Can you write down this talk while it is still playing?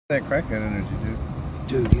That crackhead energy, dude.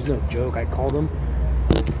 Dude, he's no joke. I called him.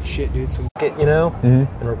 Shit, dude, some shit, you know, and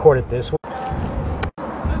recorded this one.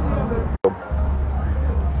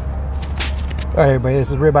 All right, everybody, this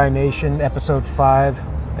is Ribeye Nation, episode 5.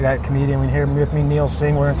 I got a comedian here with me, Neil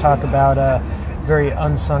Singh. We're going to talk about a very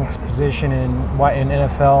unsung position in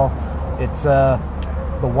NFL. It's the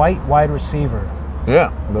white wide receiver.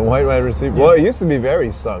 Yeah, the white wide receiver. Yeah. Well, it used to be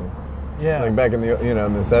very sung. Yeah. Like back in the, in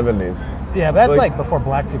the 70s. Yeah, but that's like before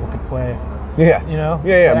black people could play. Yeah. You know?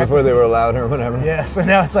 Yeah, before they were allowed or whatever. Yeah, so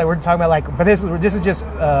now it's like we're talking about but this is just...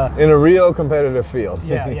 in a real competitive field.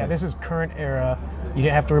 Yeah, this is current era. You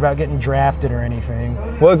didn't have to worry about getting drafted or anything.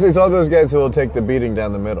 Well, it's all those guys who will take the beating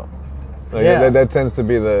down the middle. Like that tends to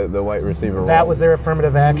be the white receiver That role. was their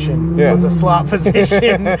affirmative action. Yeah. It was a slot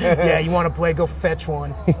position. Yeah, you want to play, go fetch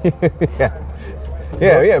one.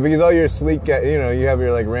 Yeah, because all your sleek guys, you have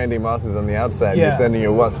your like Randy Mosses on the outside. Yeah. You're sending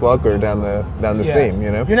your Wes Welker down the seam,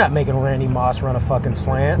 You're not making Randy Moss run a fucking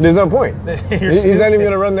slant. There's no point. He's not even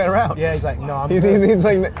going to run that route. Yeah, he's like, no, I'm he's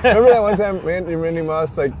like, remember that one time Randy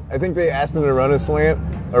Moss, I think they asked him to run a slant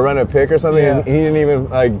or run a pick or something, and he didn't even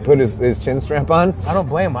put his chin strap on? I don't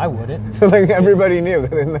blame him, I wouldn't. So everybody knew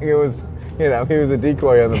that it was, he was a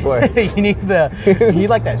decoy on the play. you need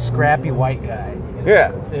that scrappy white guy.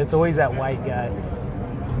 Yeah. It's always that white guy.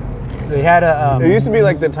 They had a... it used to be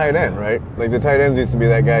like the tight end, right? Like the tight ends used to be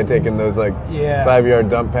that guy taking those 5-yard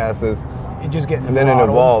dump passes. It just gets And then it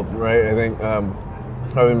evolved, right? I think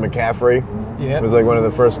probably McCaffrey was like one of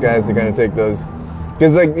the first guys to kind of take those.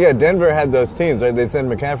 Because Denver had those teams, right? They'd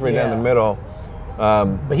send McCaffrey down the middle.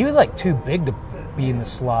 But he was too big to be in the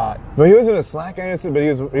slot. Well, he wasn't a slot guy, but he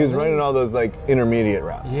was running all those intermediate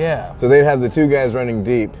routes. Yeah. So they'd have the two guys running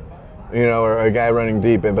deep. Or a guy running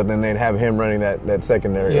deep, but then they'd have him running that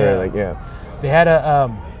secondary area. They had a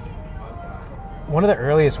one of the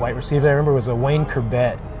earliest white receivers I remember was a Wayne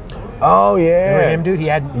Corbett. Oh yeah, remember him, dude?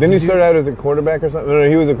 Didn't he start out as a quarterback or something? No,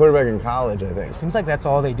 he was a quarterback in college, I think. Seems like that's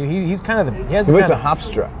all they do. He went to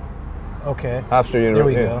Hofstra. Okay. Hofstra University. There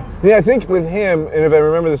we go. Yeah, I think with him, and if I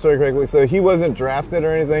remember the story correctly, so he wasn't drafted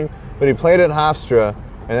or anything, but he played at Hofstra,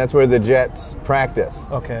 and that's where the Jets practice.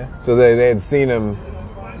 Okay. So they had seen him,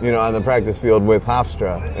 on the practice field with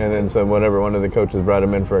Hofstra, and then one of the coaches brought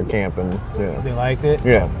him in for a camp, and they liked it.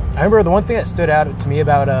 Yeah. I remember the one thing that stood out to me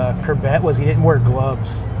about Corbett was he didn't wear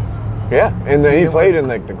gloves. Yeah, and then he played in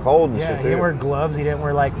the cold and shit too. Yeah, he didn't wear gloves. He didn't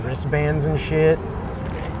wear wristbands and shit.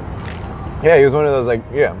 Yeah, he was one of those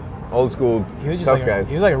old school tough guys.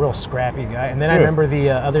 He was a real scrappy guy. And then I remember the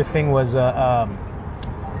other thing was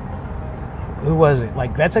who was it?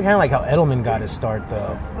 That's kind of like how Edelman got his start,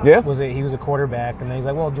 though. Yeah. He was a quarterback, and then he's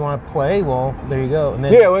like, well, do you want to play? Well, there you go. And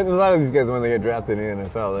then a lot of these guys, when they get drafted in the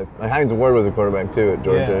NFL, Hines Ward was a quarterback, too, at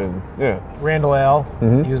Georgia. Randall L.,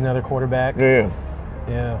 he was another quarterback. Yeah.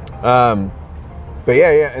 But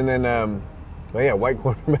and then, white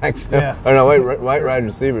quarterbacks. White wide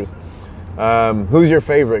receivers. Who's your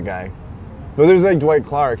favorite guy? Well, there's Dwight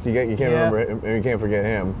Clark. You can't remember him, and you can't forget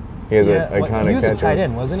him. He has an iconic catch. He was a tight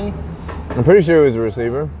end, wasn't he? I'm pretty sure he was a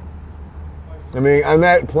receiver. I mean, on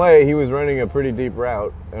that play, he was running a pretty deep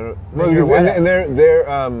route. They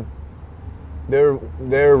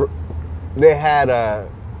had a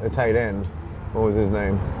tight end. What was his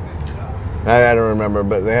name? I don't remember,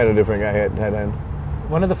 but they had a different guy at tight end.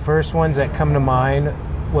 One of the first ones that come to mind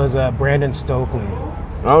was Brandon Stokely.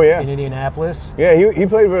 Oh yeah, in Indianapolis. Yeah, he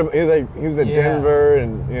played for. He was at Denver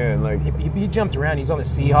and he jumped around. He's on the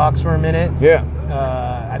Seahawks for a minute. Yeah.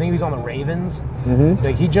 I think he was on the Ravens. Mm-hmm.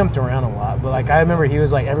 He jumped around a lot, but I remember he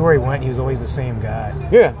was everywhere he went, he was always the same guy.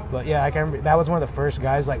 Yeah. But I can remember that was one of the first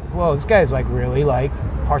guys. Whoa, this guy's really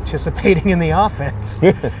participating in the offense.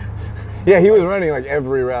 Yeah, he was running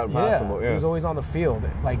every route possible. Yeah, he was always on the field.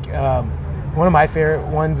 One of my favorite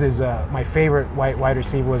ones is my favorite white wide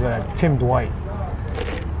receiver was Tim Dwight.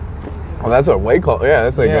 Oh, that's a way call. Yeah,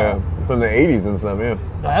 that's from the 80s and stuff, yeah.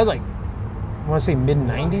 That was I want to say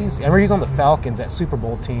mid-90s. I remember he was on the Falcons, that Super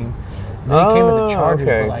Bowl team. And then he came to the Chargers,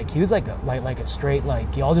 but he was a straight,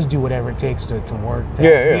 y'all just do whatever it takes to work, to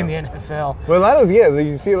be in the NFL. Well, a lot of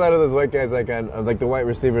you see a lot of those white guys on the white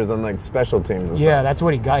receivers on special teams and stuff. That's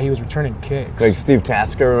what he got. He was returning kicks. Steve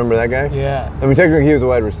Tasker, remember that guy? Yeah. I mean, technically he was a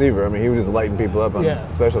wide receiver. I mean, he was just lighting people up on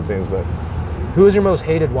special teams, but... Who was your most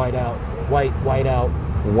hated whiteout? White whiteout?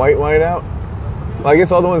 Well, I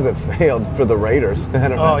guess all the ones that failed for the Raiders. I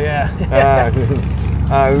don't know. Oh, yeah.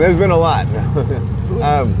 There's been a lot.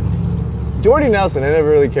 Jordy Nelson, I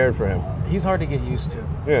never really cared for him. He's hard to get used to.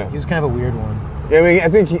 Yeah. He was kind of a weird one. Yeah, I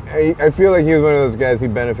mean, I feel like he was one of those guys who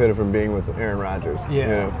benefited from being with Aaron Rodgers.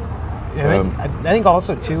 Yeah. I think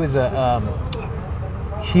also, too, is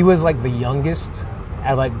he was the youngest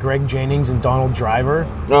at like Greg Jennings and Donald Driver.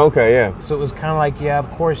 Oh, okay, yeah. So it was kind of like, yeah, of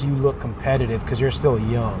course you look competitive because you're still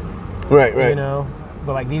young. Right. You know?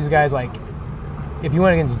 But like these guys, like, if you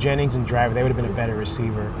went against Jennings and Driver, they would have been a better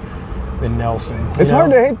receiver than Nelson. It's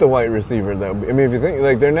hard to hate the white receiver, though. I mean, if you think,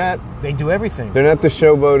 like, they do everything. They're not the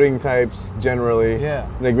showboating types, generally. Yeah.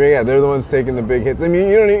 Like, yeah, they're the ones taking the big hits. I mean,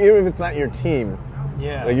 you don't even if it's not your team.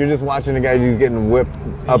 Yeah. Like, you're just watching a guy who's getting whipped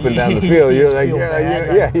up and down the field. You're like,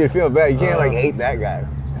 you feel bad. You can't, like, hate that guy.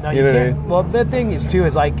 No, you know what I mean? Well, the thing is, too,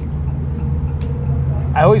 is, like,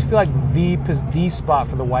 I always feel like the spot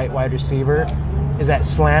for the white wide receiver is that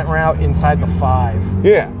slant route inside the 5.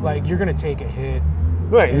 Yeah. Like, you're going to take a hit.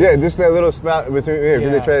 Right, yeah, just that little spot between,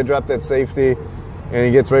 because they try to drop that safety, and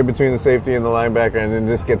he gets right between the safety and the linebacker, and then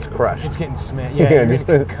just gets crushed. It's getting smashed. Yeah, just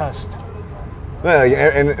concussed. Well, like,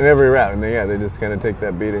 in every route, and they just kind of take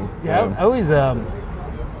that beating. Yeah, I always. You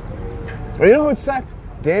know what sucked?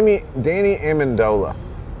 Danny Amendola.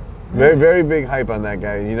 Very, very big hype on that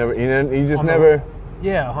guy. He just never.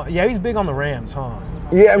 Yeah, he's big on the Rams, huh?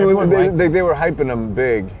 Yeah, I mean, they were hyping him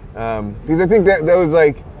big because I think that was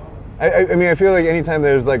like. I mean, I feel like anytime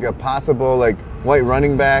there's like a possible like white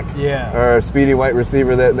running back or a speedy white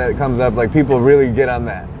receiver that comes up, like people really get on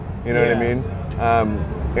that. You know what I mean?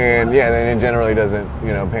 And then it generally doesn't,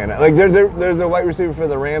 pan out. Like there's a white receiver for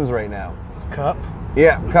the Rams right now. Kupp?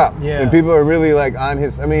 Yeah, Kupp. Yeah. And people are really like on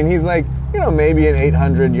his. I mean, he's like maybe an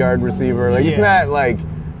 800-yard receiver. Like it's not like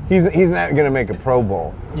he's not going to make a Pro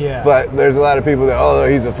Bowl. Yeah. But there's a lot of people that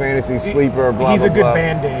he's a fantasy sleeper. Blah he's blah blah. He's a good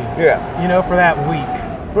Band-Aid. Yeah. For that week.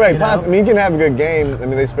 Right, I mean, he can have a good game. I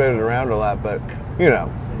mean, they spread it around a lot, but, I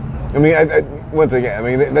mean, once again, I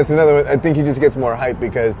mean, that's another one. I think he just gets more hype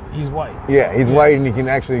because... He's white. Yeah, he's white and he can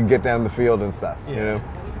actually get down the field and stuff,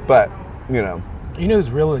 But, You know who's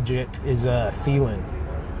real legit is Thielen.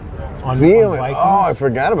 Thielen? I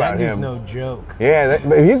forgot about him. He's no joke. Yeah,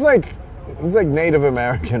 but he's like Native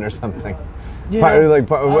American or something. Yeah,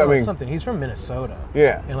 I mean, something. He's from Minnesota.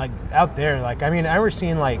 Yeah. And, like, out there, like, I mean, I remember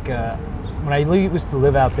seeing, like... when I used to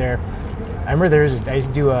live out there, I remember I used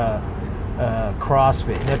to do a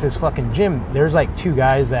CrossFit, and at this fucking gym, there's like 2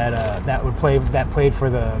 guys that played for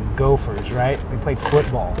the Gophers, right? They played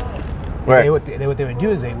football. Right. What they would do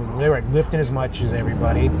is they were like lifting as much as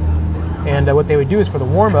everybody, and what they would do is for the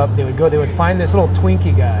warm up, they would find this little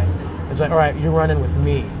Twinkie guy. It's like, all right, you're running with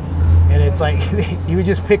me. And it's like, he would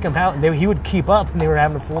just pick him out, and he would keep up, and they were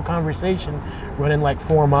having a full conversation, running like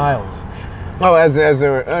 4 miles. Oh, as they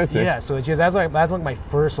were, I see. Yeah, so it's just that's like my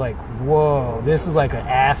first like, whoa, this is like an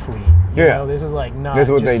athlete. You know? This is like not. This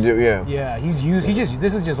is what they do. Yeah. Yeah,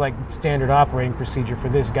 this is just like standard operating procedure for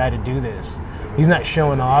this guy to do this. He's not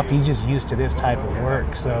showing off. He's just used to this type of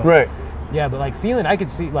work. So. Right. Yeah, but like Thielen, I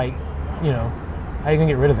could see like, how you gonna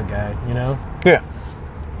get rid of the guy? Yeah.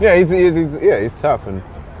 Yeah, he's tough and.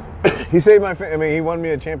 He saved my. I mean, he won me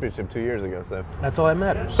a championship 2 years ago, so that's all that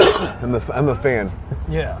matters. I'm a fan.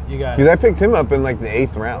 Yeah, you got it. Because I picked him up in like the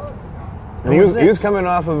 8th round, and he was coming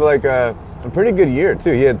off of like a pretty good year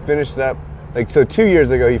too. He had finished up 2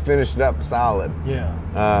 years ago. He finished up solid. Yeah.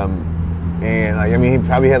 And like, I mean, he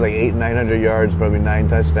probably had like 800, 900 yards, probably 9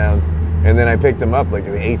 touchdowns, and then I picked him up like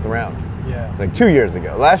in the 8th round. Yeah. Like 2 years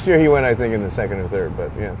ago. Last year he went, I think, in the 2nd or 3rd,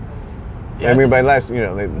 but yeah. I mean, by last,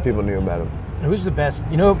 people knew about him. Who's the best?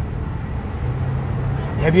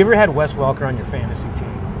 Have you ever had Wes Welker on your fantasy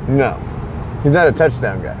team? No. He's not a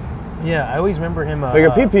touchdown guy. Yeah, I always remember him. Like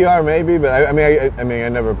a PPR maybe, but I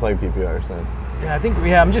never played PPR, so.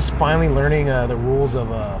 Yeah, I'm just finally learning the rules of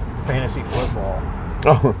fantasy football.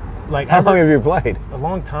 Oh. Like, how long have you played? A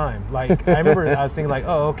long time. Like, I remember I was thinking like,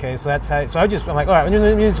 oh, okay, so that's how. So I'm like, all right,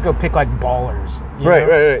 let me just go pick like ballers.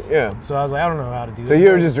 Right, yeah. So I was like, I don't know how to do that. So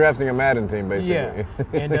you were just drafting a Madden team, basically.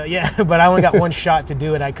 Yeah, and but I only got one shot to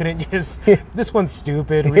do it. I couldn't just. This one's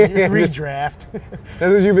stupid. Redraft.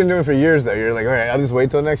 That's what you've been doing for years, though. You're like, all right, I'll just wait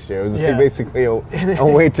till next year. It was basically a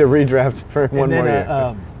wait to redraft for one more year.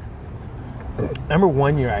 I remember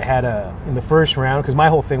one year I had in the first round, because my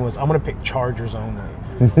whole thing was I'm going to pick Chargers only.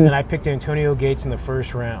 And I picked Antonio Gates in the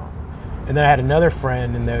first round. And then I had another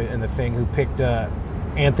friend in the thing who picked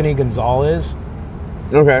Anthony Gonzalez.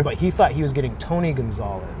 Okay. But he thought he was getting Tony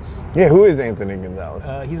Gonzalez. Yeah, who is Anthony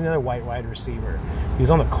Gonzalez? He's another white wide receiver. He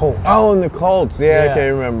was on the Colts. Oh, in the Colts. Yeah, I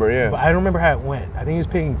can't remember, yeah. But I don't remember how it went. I think he was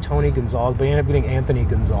picking Tony Gonzalez, but he ended up getting Anthony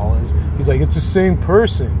Gonzalez. He's like, it's the same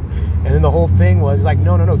person. And then the whole thing was like,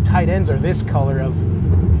 no, tight ends are this color of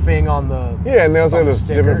thing on the Yeah, and they also have a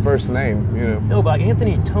different first name, No, but like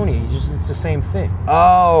Anthony and Tony, it's the same thing.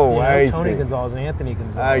 Oh, I see. Tony Gonzalez and Anthony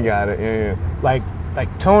Gonzalez. I got it, yeah.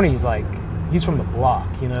 Like Tony's like, he's from the block,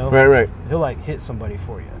 Right. He'll like hit somebody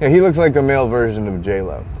for you. Yeah, he looks like the male version of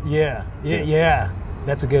J-Lo. Yeah.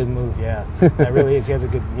 That's a good move. Yeah, that really is. He has a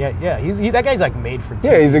good. Yeah. That guy's like made for TV.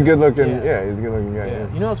 Yeah, he's a good looking. Yeah, he's a good looking guy. Yeah.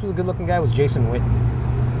 Yeah. You know, else was a good looking guy was Jason Witten.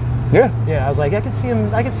 Yeah. Yeah, I was like, I could see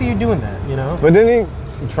him. I could see you doing that. You know. But didn't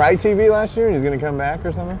he try TV last year and he's going to come back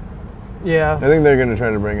or something? Yeah. I think they're going to try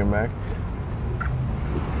to bring him back.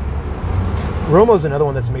 Romo's another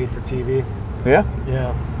one that's made for TV. Yeah.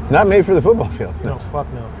 Yeah. Not made for the football field. No,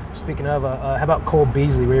 fuck no. Speaking of, how about Cole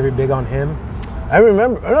Beasley? Were you ever big on him? I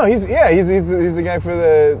remember. Oh, no, he's the guy for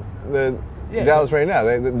the Dallas right now.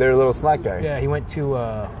 They're a little slack guy. Yeah, he went to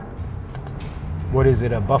what is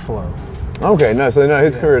it? Buffalo. Okay, no,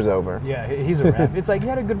 his career's over. Yeah, he's a wrap. It's like he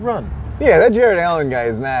had a good run. Yeah, that Jared Allen guy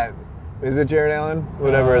is not. Is it Jared Allen?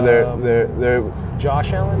 Whatever. They're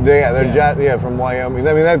Josh Allen. They're from Wyoming.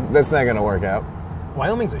 I mean, that's not going to work out.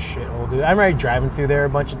 Wyoming's a shithole, dude. I remember driving through there a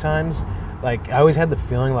bunch of times. Like, I always had the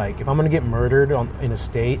feeling like if I'm going to get murdered in a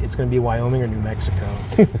state, it's going to be Wyoming or New Mexico.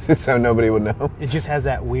 So nobody would know. It just has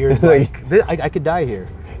that weird, like I could die here.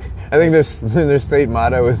 I think their state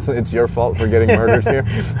motto is "It's your fault for getting murdered here."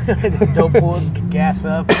 Don't pull it, gas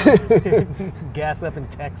up in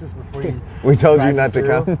Texas before you. We told you not to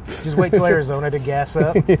come. Just wait till Arizona to gas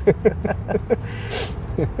up.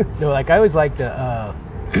 No, like I always liked the.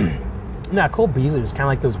 Cole Beasley was kind of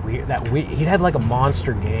like those weird. He had like a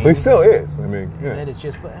monster game. He still is. I mean, yeah. And it's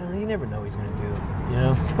just, but you never know what he's going to do. You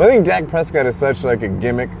know. Well, I think Dak Prescott is such like a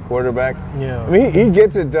gimmick quarterback. Yeah. I mean, he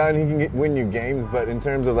gets it done. He can win you games, but in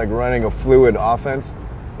terms of like running a fluid offense,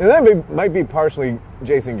 and that might be partially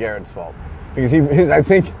Jason Garrett's fault because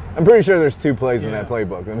I'm pretty sure there's two plays in that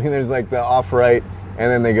playbook. I mean, there's like the off right, and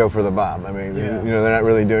then they go for the bomb. I mean, they're not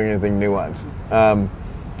really doing anything nuanced.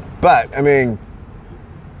 But I mean.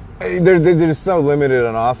 They're just so limited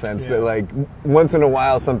on offense that like once in a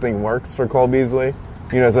while something works for Cole Beasley,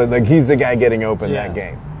 so like he's the guy getting open that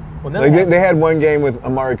game. Well, like they had one game with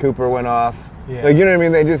Amari Cooper went off. Yeah. Like you know what I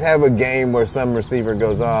mean? They just have a game where some receiver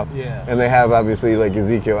goes off, and they have obviously like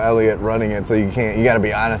Ezekiel Elliott running it, so you got to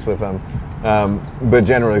be honest with them. But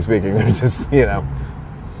generally speaking, they're just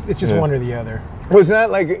it's just one or the other. Well, it's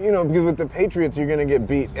not like because with the Patriots you're going to get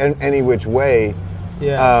beat any which way,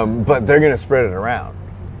 but they're going to spread it around.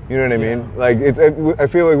 You know what I mean? Like I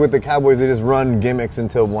feel like with the Cowboys, they just run gimmicks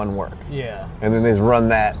until one works. Yeah. And then they just run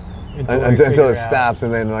that until it stops,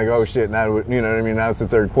 and then like, oh shit, now you know what I mean? Now it's the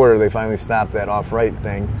third quarter. They finally stopped that off-right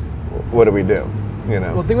thing. What do we do?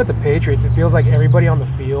 Well, the thing with the Patriots, it feels like everybody on the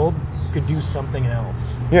field could do something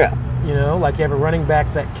else. Yeah. Like you have a running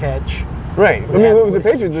backs that catch. Right. I mean, with the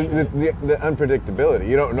Patriots, the unpredictability.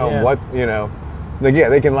 You don't know what Like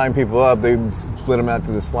they can line people up. They split them out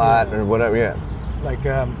to the slot or whatever. Yeah. Like,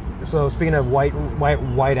 so speaking of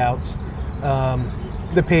whiteouts,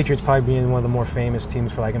 the Patriots probably being one of the more famous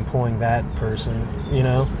teams for like employing that person,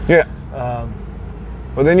 Yeah.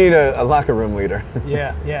 Well, they need a locker room leader.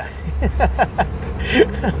 Yeah.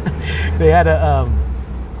 They had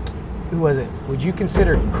who was it? Would you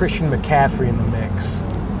consider Christian McCaffrey in the mix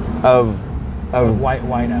of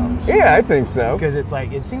whiteouts? Yeah, I think so. Because it's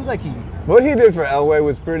like it seems like what he did for Elway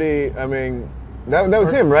was pretty. I mean, that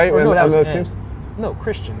was him, right? No, that was those Ed. teams. No,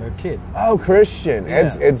 Christian, the kid. Oh, Christian.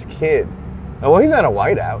 Yeah. Ed's kid. Oh, well, he's not a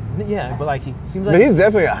whiteout. Yeah, but like he seems like. But he's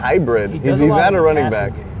definitely a hybrid. He's not a running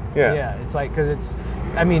back. Yeah. Yeah, it's like because it's.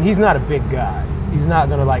 I mean, he's not a big guy. He's not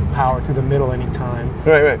going to like power through the middle anytime.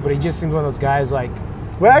 Right. But he just seems one of those guys like.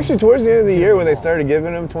 Well, actually, towards the end of the year when they started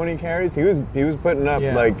giving him 20 carries, he was putting up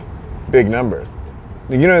like big numbers.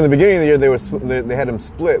 In the beginning of the year they had him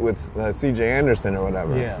split with C.J. Anderson or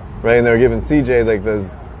whatever. Yeah. Right, and they were giving C.J. like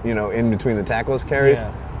those in between the tackles carries.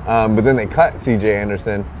 Yeah. But then they cut C.J.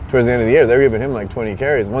 Anderson towards the end of the year. They were giving him like 20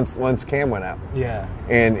 carries once Cam went out. Yeah.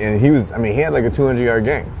 And he was. I mean, he had like a 200-yard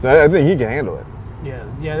game. So I think he can handle it.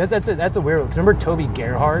 Yeah. That's a weird one. Remember Toby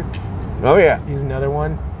Gerhart? Oh yeah. He's another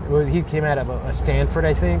one. He came out of a Stanford,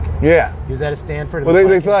 I think. Yeah. He was at a Stanford. Well,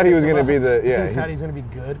 they thought he was going to be the. Yeah. They thought he was going to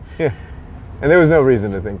be good. Yeah. And there was no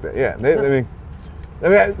reason to think that. Yeah. I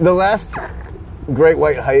mean, the last great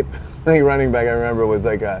white hype running back I remember was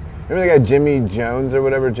like remember the guy Jimmy Jones or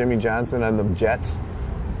whatever, Jimmy Johnson on the Jets?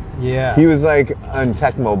 Yeah. He was like on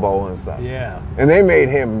Tecmo Bowl and stuff. Yeah. And they made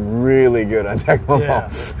him really good on Tecmo Bowl.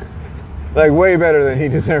 Like way better than he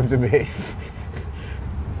deserved to be.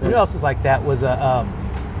 Who else was like that was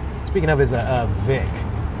speaking of is Vic.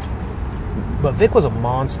 But Vic was a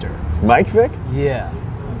monster. Mike Vick? Yeah.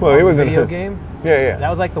 Well, he was in a video game. Yeah. That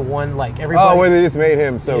was like the one like everybody. Oh, where they just made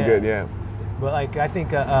him so good, yeah. But like I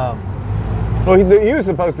think. Well, he was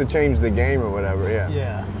supposed to change the game or whatever, yeah.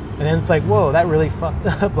 Yeah, and then it's like, whoa, that really fucked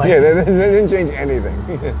up. Like, yeah, they didn't change anything.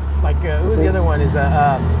 Like, who was the other one? Is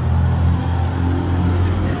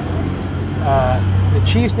the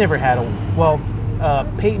Chiefs never had a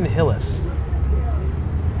Peyton Hillis.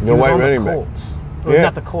 The white running back. Colts. Or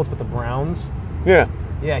not the Colts, but the Browns. Yeah.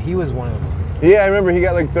 Yeah, he was one of them. Yeah, I remember he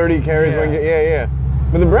got like 30 carries one game. Yeah.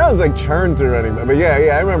 But the Browns like churned through running back. But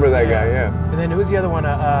yeah, I remember that guy, yeah. And then who was the other one?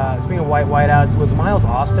 Speaking of wideouts, was Miles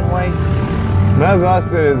Austin white? Miles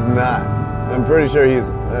Austin is not. I'm pretty sure he's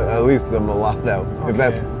at least the mulatto. Okay.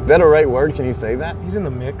 Is that a right word? Can you say that? He's in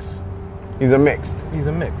the mix. He's a mixed. He's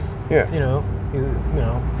a mix. Yeah. You know,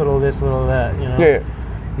 little of this, little of that, you know. Yeah.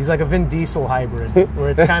 He's like a Vin Diesel hybrid, where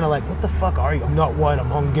it's kind of like, what the fuck are you? I'm not white, I'm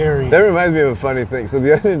Hungarian. That reminds me of a funny thing. So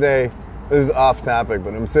the other day, this is off topic,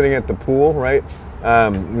 but I'm sitting at the pool, right?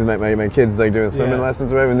 My kid's like doing swimming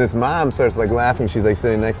lessons or whatever, and this mom starts like laughing. She's like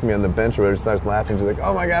sitting next to me on the bench or whatever, starts laughing. She's like,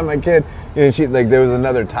 "Oh my god, my kid!" And she like there was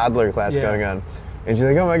another toddler class going on, and she's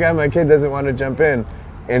like, "Oh my god, my kid doesn't want to jump in,"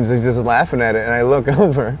 and she's just laughing at it. And I look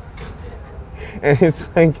over, and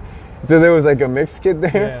it's like, so there was like a mixed kid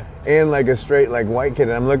there and like a straight like white kid,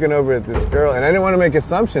 and I'm looking over at this girl, and I didn't want to make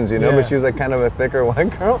assumptions, but she was like kind of a thicker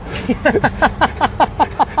white girl.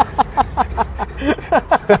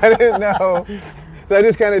 I didn't know. So I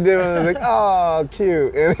just kind of did it, and I was like, "Oh,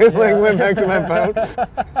 cute," and then like went back to my phone.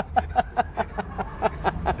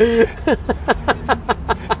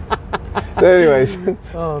 So anyways.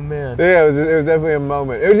 Oh man. Yeah, it was definitely a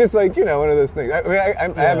moment. It was just like one of those things.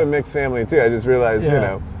 I have a mixed family too. I just realized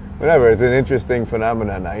whatever. It's an interesting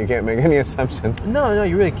phenomenon now. You can't make any assumptions. No,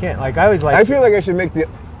 you really can't. Like I always like. I feel like I should make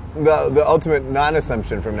the ultimate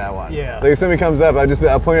non-assumption from now on. Yeah. Like if somebody comes up,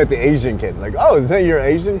 I'll point at the Asian kid. Like, oh, is that your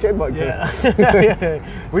Asian kid? Like, yeah.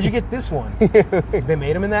 Where'd you get this one? They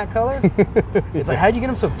made him in that color? It's like, how'd you get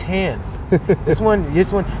him so tan? This one. You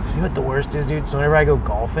know what the worst is, dude? So whenever I go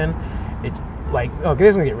golfing, it's like, okay,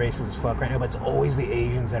 this is gonna get racist as fuck right now, but it's always the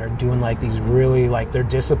Asians that are doing like these really like their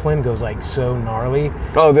discipline goes like so gnarly.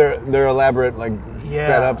 Oh, they're elaborate like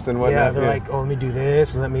setups and whatnot. Yeah, they're like, oh, let me do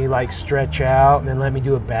this, and let me like stretch out, and then let me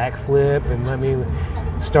do a backflip, and let me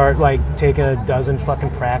start like taking a dozen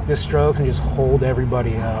fucking practice strokes and just hold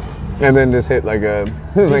everybody up. And then just hit like a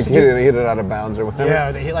like hit it out of bounds or whatever.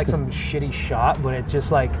 Yeah, they hit like some shitty shot, but it's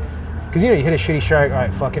just like, because you hit a shitty shot, all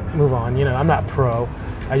right, fuck it, move on. I'm not pro.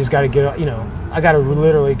 I just got to get, I got to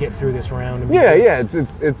literally get through this round. And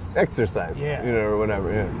it's exercise, or whatever.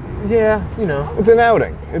 Yeah, it's an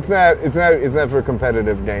outing. It's not for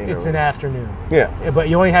competitive gain. It's an afternoon. Yeah, but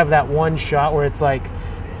you only have that one shot where it's like,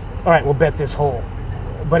 all right, we'll bet this hole,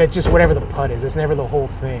 but it's just whatever the putt is. It's never the whole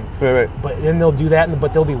thing. Right. But then they'll do that,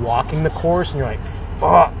 but they'll be walking the course, and you're like,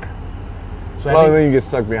 fuck. So and then you get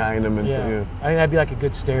stuck behind them, and I think that'd be like a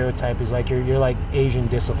good stereotype. Is like you're like Asian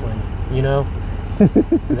discipline,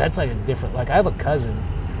 That's like a different. Like I have a cousin.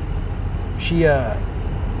 She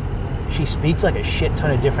speaks like a shit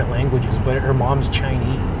ton of different languages, but her mom's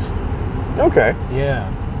Chinese. Okay. Yeah,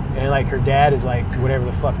 and like her dad is like whatever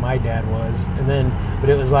the fuck my dad was, but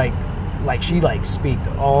it was like she like speak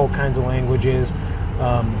all kinds of languages.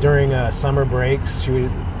 During summer breaks, she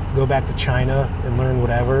would go back to China and learn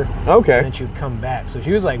whatever. Okay. And then she would come back. So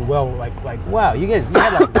she was like, wow, you had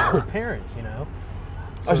like good parents,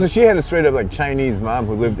 So she had a straight up like Chinese mom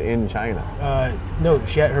who lived in China. No,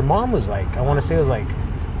 her mom was like, I want to say it was like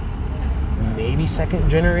maybe second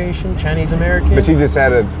generation Chinese American. But she just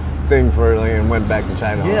had a thing for and went back to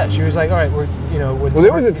China. Yeah, she was like, all right, well,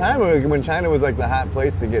 there was a time when China was like the hot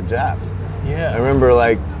place to get jobs. Yeah. I remember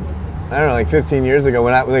like 15 years ago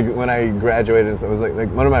when I graduated, it was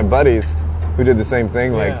like one of my buddies who did the same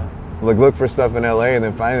thing, like look for stuff in LA, and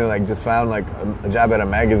then finally like just found like a job at a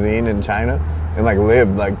magazine in China, and like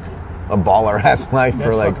lived like a baller ass life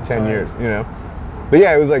for like 10 years, But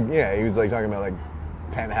yeah, it was like he was like talking about like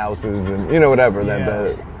penthouses and whatever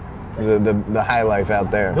that the high life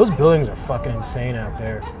out there. Those buildings are fucking insane out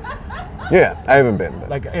there. Yeah, I haven't been. But.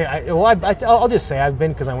 Like, I'll just say I've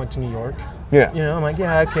been because I went to New York. Yeah. I'm like,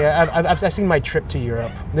 yeah, okay. I've seen my trip to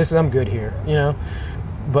Europe. I'm good here.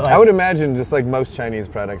 But like, I would imagine just like most Chinese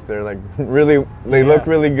products, they're like really, they look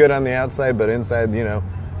really good on the outside, but inside,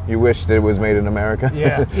 you wish that it was made in America.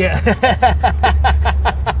 Yeah.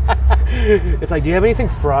 It's like, do you have anything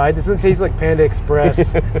fried? This doesn't taste like Panda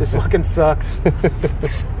Express. This fucking sucks.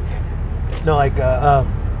 No, like,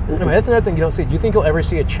 that's another thing you don't see. Do you think you'll ever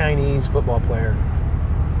see a Chinese football player?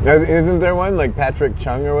 Isn't there one like Patrick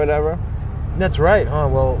Chung or whatever? That's right. Oh,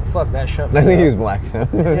 well, fuck that shut. I think he's black though.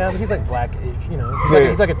 Yeah, but he's like black.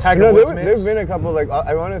 He's like a Tiger Woods mix. There's been a couple like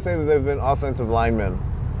I want to say that there've been offensive linemen,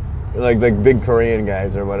 like big Korean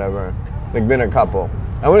guys or whatever. There've been a couple.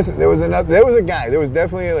 I want to say there was a guy. There was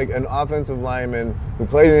definitely like an offensive lineman who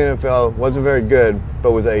played in the NFL, wasn't very good,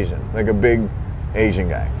 but was Asian, like a big Asian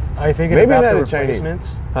guy. Are you thinking Maybe about not the a Chinese.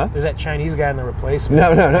 replacements? Huh? There's that Chinese guy in the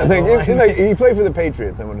replacements. No. Like, he played for the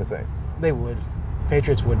Patriots, I want to say. They would.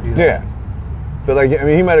 Patriots would do that. Yeah. But, like, I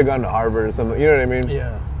mean, he might have gone to Harvard or something. You know what I mean?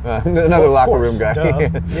 Yeah. Another locker room guy.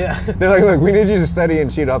 Yeah. They're like, look, we need you to study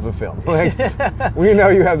and cheat off of film. Like, we know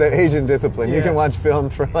you have that Asian discipline. You can watch film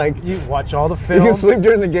for like. You watch all the film. You can sleep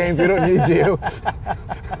during the games. We don't need you.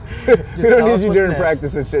 We don't need you during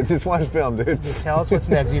practice and shit. Just watch film, dude. Just tell us what's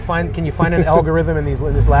next. Can you find an algorithm in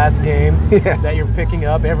this last game that you're picking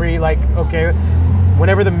up every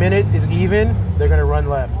whenever the minute is even, they're gonna run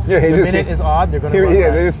left. Yeah, the minute is odd, they're gonna run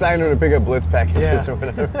left. They just signed him to pick up blitz packages or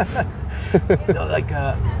whatever.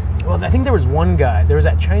 I think there was one guy. There was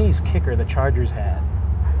that Chinese kicker the Chargers had.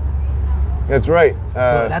 That's right.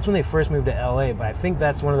 That's when they first moved to LA. But I think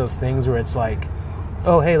that's one of those things where it's like,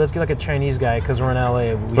 oh, hey, let's get like a Chinese guy because we're in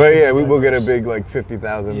LA. We'll get a big like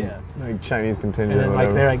 50,000 like Chinese contingent. And then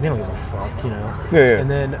or they're like, they don't give a fuck, you know. Yeah. And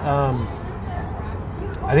then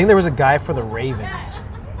I think there was a guy for the Ravens.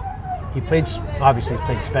 He played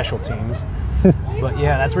special teams. But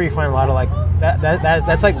yeah, that's where you find a lot of like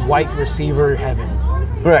that's like white receiver heaven.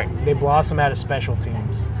 Right. They blossom out of special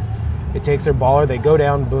teams. It takes their baller, they go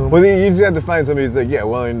down, boom. Well, you just have to find somebody who's like,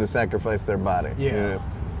 willing to sacrifice their body. Yeah. You know?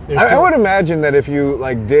 I would imagine that if you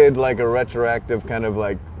like did like a retroactive kind of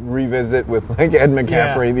like revisit with like Ed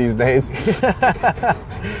McCaffrey these days,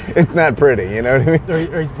 it's not pretty, you know what I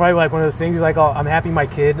mean? Or he's probably like one of those things. He's like, "Oh, I'm happy my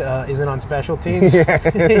kid isn't on special teams. He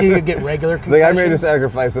could get regular concussions." Like I made a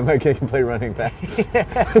sacrifice so my kid can play running back.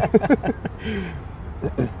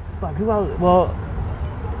 Fuck, who else? Well,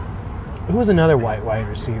 who was another white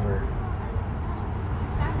receiver?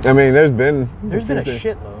 I mean, there's been a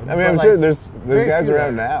shitload. I mean, I'm sure there's guys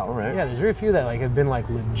around now, right? Yeah, there's very few that like have been like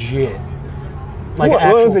legit. Like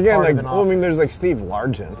I mean, there's like Steve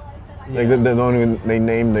Largent, like the one who they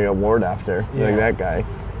named the award after, like that guy,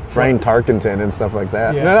 Frank Tarkenton and stuff like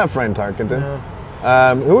that. Yeah. No, not Frank Tarkenton.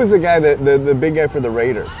 No. Who was the guy the big guy for the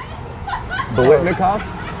Raiders? Biletnikoff?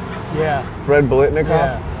 Yeah. Fred Biletnikoff?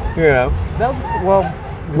 Yeah. You know. That was, well,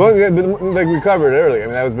 like we covered earlier. I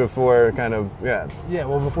mean, that was before Yeah,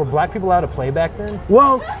 well, before black people allowed to play back then?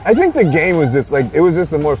 Well, I think the game was just like, it was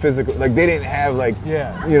just the more physical. Like, they didn't have like,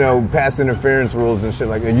 pass interference rules and shit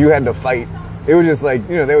like that. You had to fight. It was just like,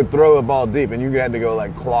 they would throw a ball deep and you had to go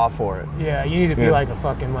like claw for it. Yeah, you need to be like a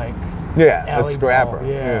fucking like a scrapper. Ball.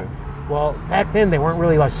 Yeah. Well, back then they weren't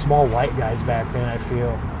really like small white guys back then, I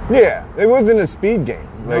feel. Yeah, it wasn't a speed game.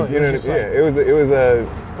 Like, it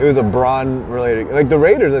was a brawn related. Like the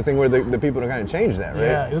Raiders, I think, were the people to kind of change that, right?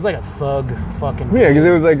 Yeah, it was like a thug fucking. Yeah, because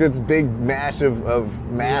it was like this big mash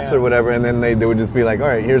of mass or whatever, and then they would just be like, all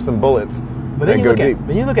right, here's some bullets. But then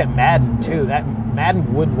you look at Madden too. That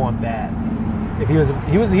Madden would want that. If he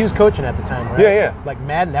was coaching at the time, right? Yeah. Like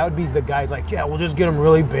Madden, that would be the guys like, we'll just get them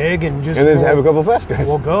really big and just have a couple fast guys.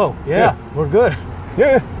 We'll go. Yeah, we're good.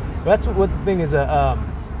 Yeah. That's what the thing is.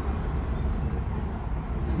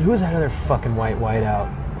 Who was that other fucking white out?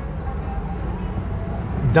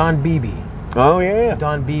 Don Beebe. Oh yeah.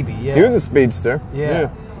 Don Beebe. Yeah. He was a speedster. Yeah.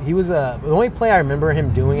 He was the only play I remember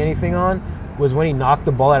him doing anything on was when he knocked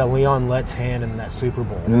the ball out of Leon Lett's hand in that Super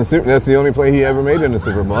Bowl. And that's the only play he ever made in the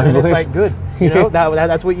Super Bowl. And it's like good.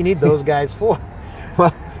 That's what you need those guys for.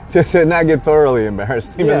 Well, just to not get thoroughly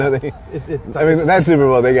embarrassed, even though that Super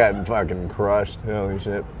Bowl they got fucking crushed. Holy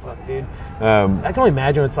shit! Fuck, dude. I can only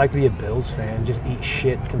imagine what it's like to be a Bills fan, just eat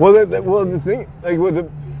shit. The thing,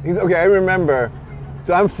 I remember.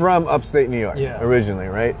 So I'm from upstate New York originally,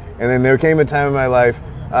 right? And then there came a time in my life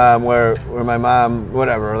where my mom,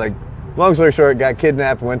 long story short, got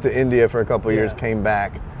kidnapped, went to India for a couple of years, came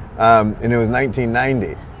back, and it was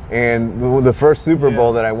 1990. And the first Super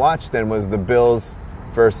Bowl that I watched then was the Bills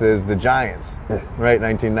versus the Giants, right?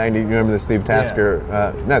 1990. You remember the Steve Tasker,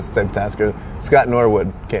 not Steve Tasker, Scott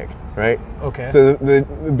Norwood kick, right? Okay. So the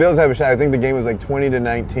Bills have a shot. I think the game was like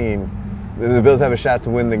 20-19. The Bills have a shot to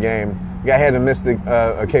win the game. The guy had to miss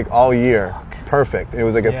a kick all year. Perfect. It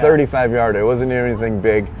was like a 35-yarder. It wasn't anything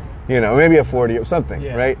big, maybe a 40 or something,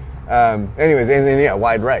 right? Anyways, and then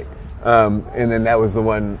wide right. And then that was the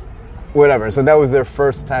one. Whatever. So that was their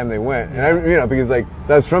first time they went, and I because I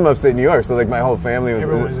was from upstate New York, so like my whole family was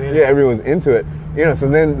everyone was into it. So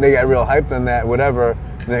then they got real hyped on that, whatever.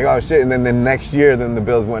 And they go, oh shit! And then the next year, then the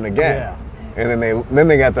Bills went again, and then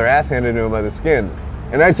they got their ass handed to them by the Skins.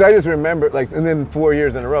 And I just remember and then 4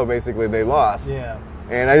 years in a row, basically they lost. Yeah.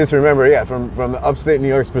 And I just remember, from the upstate New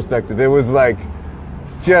York's perspective, it was like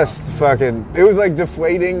just fucking. It was like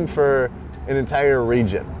deflating for an entire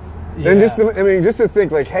region. Yeah. And just to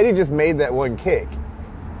think, like, had he just made that one kick,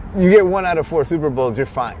 you get 1 out of 4 Super Bowls, you're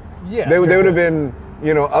fine. Yeah. They would have been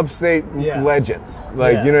upstate Yeah. legends.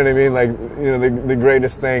 Like, Yeah. you know what I mean? Like, the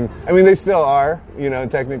greatest thing. I mean, they still are,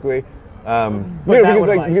 technically.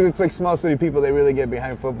 Because it's like small city people, they really get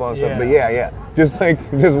behind football and stuff. But yeah. Just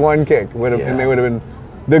one kick would have, and they would have been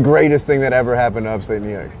the greatest thing that ever happened to upstate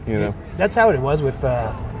New York, That's how it was with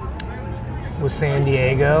San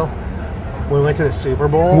Diego when we went to the Super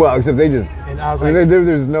Bowl. Well, except they just, and I was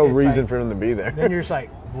there's no reason for them to be there. Then you're just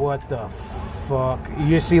like, what the fuck? You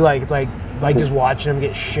just see it's like just watching them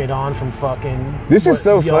get shit on from fucking. This is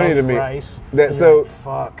so funny to me.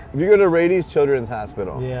 Fuck. If you go to Rady's Children's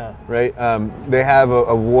Hospital, right? They have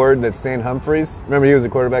a ward that's Stan Humphries. Remember, he was the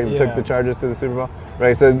quarterback that took the Chargers to the Super Bowl,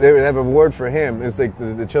 right? So they would have a ward for him. It's like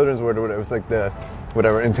the children's ward or whatever. It's like the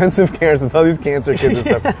intensive care. So it's all these cancer kids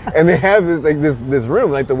and stuff. And they have this room,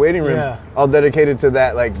 like the waiting rooms, all dedicated to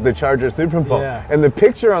that, like the Chargers Super Bowl. Yeah. And the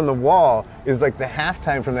picture on the wall is like the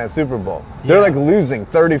halftime from that Super Bowl. They're like losing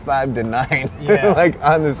 35-9, like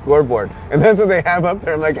on the scoreboard. And that's what they have up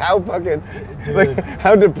there. I'm like, how fucking,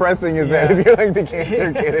 how depressing is that if you're like the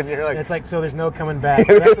cancer kid and you're like. It's like, so there's no coming back.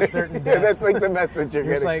 That's a certain death. That's like the message you're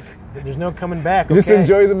getting. It's like, there's no coming back. Just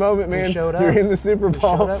enjoy the moment, man. We showed up. You're in the Super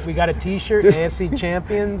Bowl. We got a T-shirt, AFC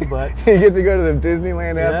champions, but you get to go to the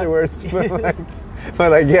Disneyland afterwards.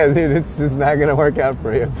 But yeah, dude, it's just not gonna work out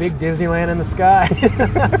for you. Big Disneyland in the sky,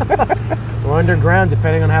 or underground,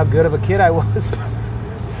 depending on how good of a kid I was.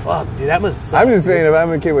 Fuck, dude, that must suck. I'm just saying, if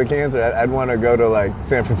I'm a kid with cancer, I'd want to go to like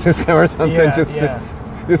San Francisco or something, just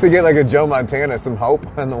to get like a Joe Montana, some hope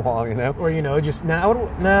on the wall, Or just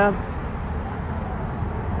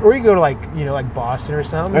or you go to like Boston or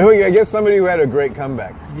something. I guess somebody who had a great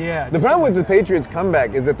comeback. Yeah. The problem with the Patriots'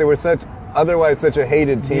 comeback is that they were otherwise such a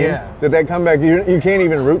hated team that comeback you can't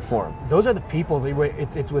even root for them. Those are the people.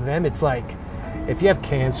 It's with them. It's like if you have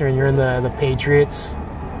cancer and you're in the Patriots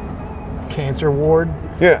cancer ward.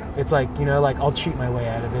 Yeah. It's like I'll cheat my way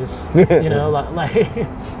out of this. Like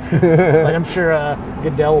I'm sure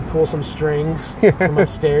Goodell will pull some strings from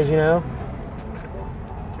upstairs.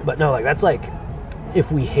 But no, that's like if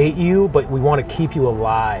we hate you, but we want to keep you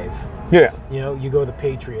alive. Yeah. You go to the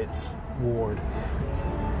Patriots ward.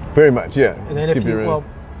 Very much, yeah. And then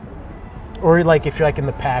or like if you're like in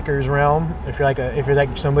the Packers realm, if you're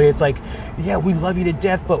like somebody, it's like, yeah, we love you to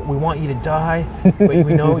death, but we want you to die. But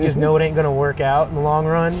we know it ain't gonna work out in the long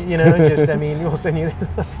run. We'll send you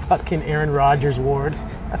the fucking Aaron Rodgers ward.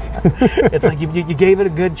 It's like you gave it a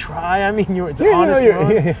good try. It's honest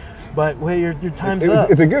run. But your time's up.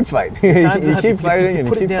 It's a good fight. You keep fighting and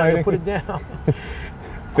you keep fighting. Put it down.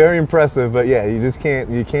 Very impressive, but yeah, you can't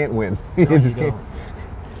win. No, you don't.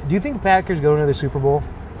 Do you think the Packers go to another Super Bowl?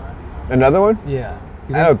 Another one? Yeah.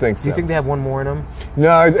 I don't think so. Do you think they have one more in them?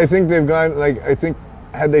 No, I think they've gone, I think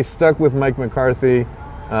had they stuck with Mike McCarthy,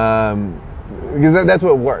 because that's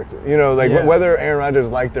what worked. Whether Aaron Rodgers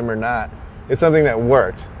liked him or not, it's something that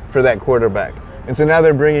worked for that quarterback. And so now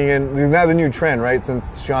they're bringing in, now the new trend, right?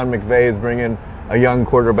 Since Sean McVay is bringing a young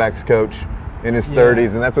quarterbacks coach in his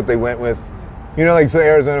 30s, and that's what they went with. So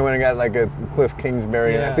Arizona went and got like a Cliff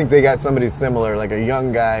Kingsbury, and I think they got somebody similar, like a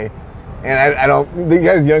young guy. And the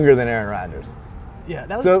guy's younger than Aaron Rodgers. Yeah.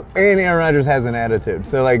 And Aaron Rodgers has an attitude.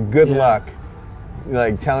 So good luck,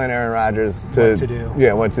 telling Aaron Rodgers what to do.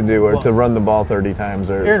 Yeah, what to do, or to run the ball 30 times.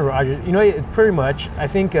 Or Aaron Rodgers, pretty much, I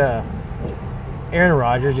think Aaron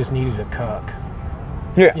Rodgers just needed a cuck.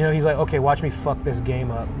 Yeah. He's like, okay, watch me fuck this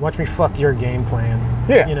game up. Watch me fuck your game plan.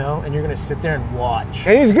 Yeah. And you're going to sit there and watch.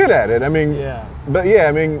 And he's good at it. Yeah. But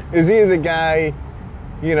is he the guy,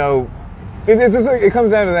 it's just it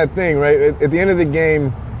comes down to that thing, right? At the end of the game,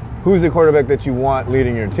 who's the quarterback that you want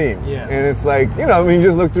leading your team? Yeah. And it's like, you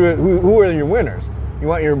just look through it, who are your winners? You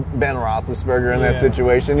want your Ben Roethlisberger in that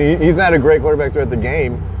situation. He's not a great quarterback throughout the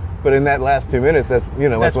game, but in that last 2 minutes, that's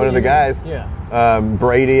one of the guys. Yeah.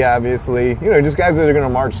 Brady, obviously, just guys that are going to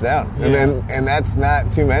march down, and that's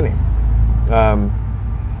not too many. I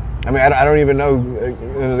don't even know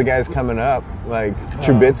the guys coming up. Like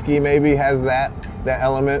Trubisky maybe has that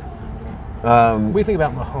element. What do you think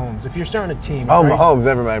about Mahomes? If you're starting a team, right? Mahomes,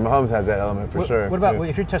 never mind. Mahomes has that element for sure. What about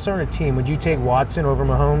if you're starting a team? Would you take Watson over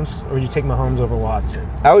Mahomes, or would you take Mahomes over Watson?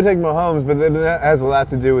 I would take Mahomes, but that has a lot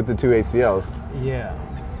to do with the 2 ACLs. Yeah.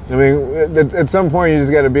 At some point, you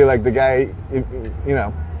just got to be like the guy.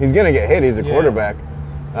 He's going to get hit. He's a quarterback,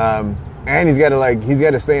 and he's got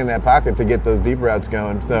to stay in that pocket to get those deep routes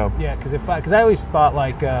going. So yeah, because I always thought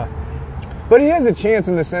but he has a chance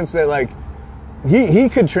in the sense that he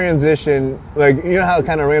could transition, how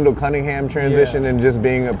kind of Randall Cunningham transitioned and just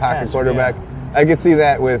being a pocket quarterback. Yeah. I could see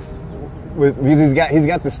that with because he's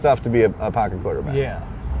got the stuff to be a pocket quarterback. Yeah.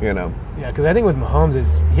 Yeah, because I think with Mahomes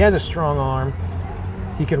he has a strong arm.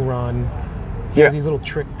 He can run. He has these little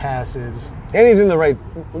trick passes. And he's in the right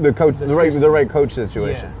right coach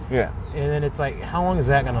situation. Yeah. And then it's like, how long is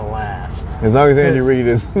that going to last? As long as Andy Reid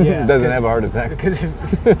doesn't have a heart attack. Because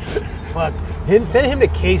fuck, sending him to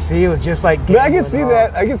KC was just like. But I can see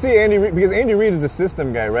that. I can see Andy Reid, because Andy Reid is the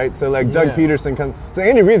system guy, right? So like Doug Peterson comes. So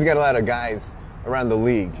Andy Reid's got a lot of guys around the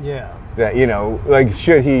league. Yeah. That, you know, like,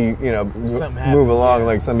 should he, you know, move along,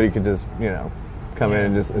 like somebody could just, you know, come in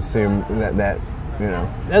and just assume that, you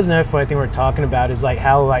know. That's another funny thing we're talking about, is like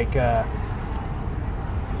how like a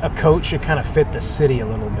coach should kind of fit the city a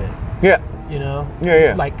little bit. Yeah. You know?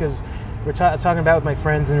 Yeah. Like, because we're talking about with my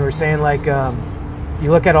friends, and we were saying like,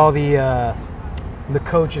 you look at all the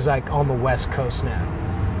coaches like on the West Coast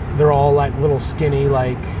now. They're all like little skinny,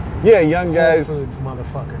 like young guys, food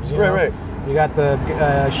motherfuckers. You know? Right. You got the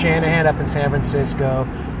Shanahan up in San Francisco.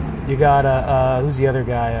 You got who's the other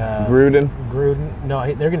guy? Gruden.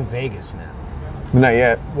 No, they're in Vegas now. Not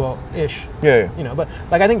yet. Well, ish. Yeah. You know, but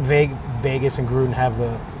like I think Vegas and Gruden have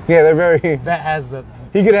the. Yeah, they're very. That has the.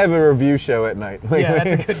 He could have a review show at night. Yeah,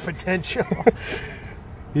 that's a good potential.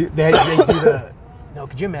 they do the. No,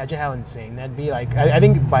 could you imagine how insane that'd be? Like, I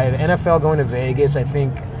think by the NFL going to Vegas, I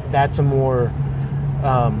think that's a more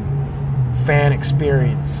fan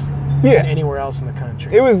experience than anywhere else in the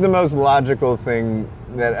country. It was the most logical thing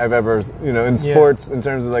that I've ever, you know, in sports, in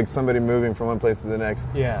terms of like somebody moving from one place to the next.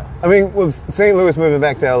 Yeah. I mean, well, St. Louis moving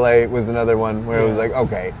back to LA was another one where it was like,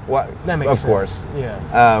 okay, what? That makes sense. Of course.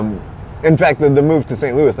 Yeah. In fact, the move to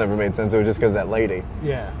St. Louis never made sense. It was just because that lady.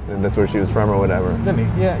 Yeah. And that's where she was from or whatever.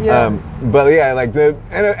 Yeah. But yeah, like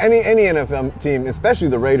any NFL team, especially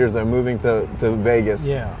the Raiders, are moving to Vegas.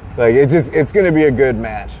 Yeah. Like it's going to be a good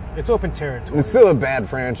match. It's open territory. It's still a bad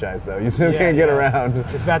franchise though. You still can't get around.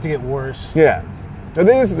 It's about to get worse. Yeah. But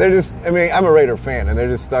they're just. I mean, I'm a Raider fan, and they're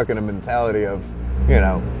just stuck in a mentality of, you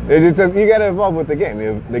know, it just you got to evolve with the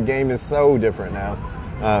game. The game is so different now,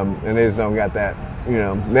 and they just don't got that. You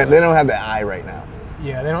know, they don't have that eye right now.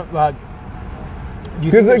 Yeah, they don't.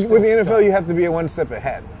 Because like with the NFL, you have to be one step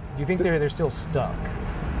ahead. Do you think they're still stuck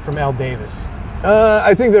from Al Davis?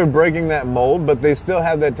 I think they're breaking that mold, but they still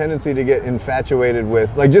have that tendency to get infatuated with,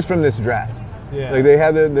 like, just from this draft. Yeah. Like they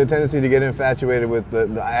have the tendency to get infatuated with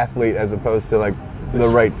the athlete as opposed to like the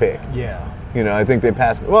right pick. Yeah. You know, I think they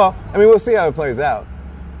passed. Well, I mean, we'll see how it plays out.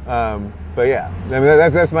 But yeah, I mean,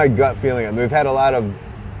 that's my gut feeling. We've had a lot of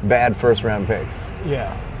bad first-round picks.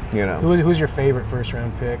 Yeah. You know. Who's your favorite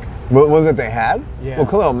first-round pick? What was it they had? Yeah. Well,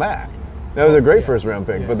 Khalil Mack. That was a great first-round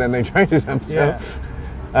pick, but then they traded him. So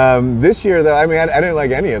this year, though, I mean, I didn't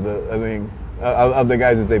like any of of the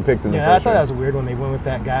guys that they picked in the first round. I thought that was a weird one. They went with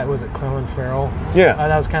that guy. Was it Clelin Ferrell? Yeah.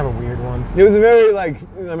 That was kind of a weird one. It was a very, like,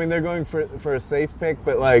 I mean, they're going for a safe pick,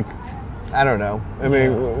 but, like, I don't know. I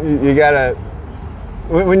mean, you got to,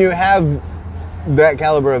 when you have that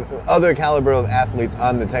other caliber of athletes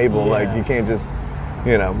on the table, like, you can't just,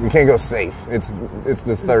 you know, you can't go safe. It's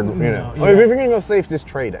the third, you know. Or if you're going to go safe, just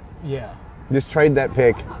trade it. Yeah. Just trade that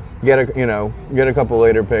pick. Get a couple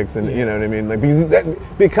later picks, and you know what I mean. Like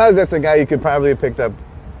because that's a guy you could probably have picked up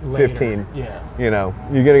later. 15. Yeah. You know,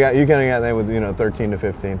 you could have got that with 13 to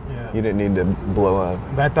 15. Yeah. You didn't need to blow up.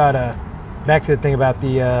 But I thought back to the thing about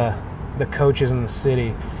the coaches in the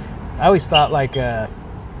city. I always thought like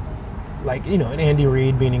Andy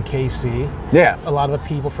Reid being in KC. Yeah. A lot of the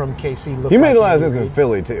people from KC look. He made like a lot of Andy sense Reid. in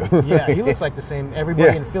Philly too. Yeah, he looks like the same.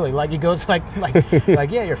 Everybody in Philly, like he goes like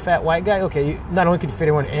yeah, you're a fat white guy. Okay, you not only can fit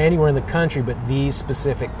anywhere in the country, but these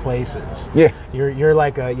specific places. Yeah. You're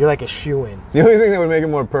like a shoe-in. The only thing that would make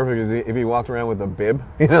him more perfect is if he walked around with a bib.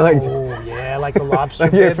 You know, like like the lobster.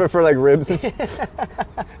 Like, bib. for like ribs.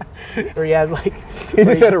 Or he has like. He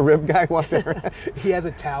just had a rib guy walk around. He has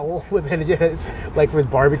a towel with it just like for his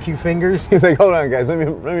barbecue fingers. He's like, hold on, guys, let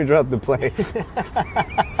me drop the plate.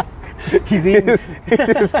 He's eating. He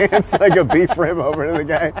just hands like a beef rib over to the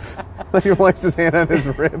guy. Like he wipes his hand on his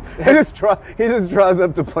rib. He just draws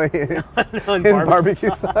up the plate in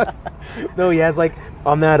barbecue sauce. No, he has like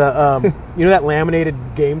on that that laminated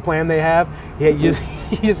game plan they have. Yeah, you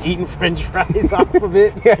just eating French fries off of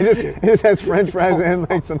it. Yeah, he just has French fries and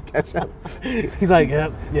like some ketchup. He's like,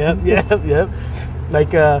 yep.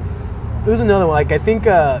 Like there was another one. Like I think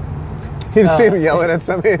you just see him yelling at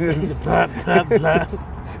somebody. And just,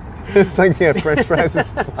 it's like French fries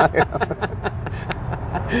just flying out.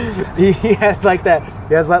 He has like that.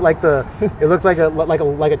 He has like the. It looks like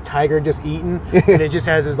a tiger just eating, and it just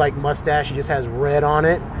has his like mustache. He just has red on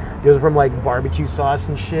it. It was from like barbecue sauce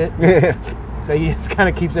and shit. Yeah. Like, he just kind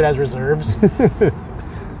of keeps it as reserves.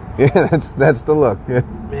 Yeah, that's the look. Yeah.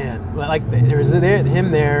 Man, like there's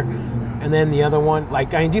him there, and then the other one.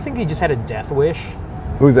 Like, I mean, do you think he just had a death wish?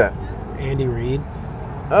 Who's that? Andy Reid.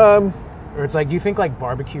 Or it's like, do you think like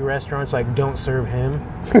barbecue restaurants like don't serve him?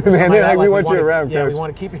 Man, they're like, we want you around, yeah, coach. we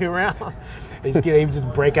want to keep you around. They just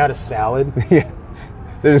break out a salad. Yeah.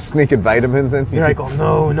 They're just sneaking vitamins in. They're like,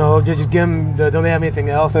 oh no, just give them. Don't they have anything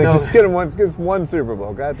else? Like, No. just get them one Super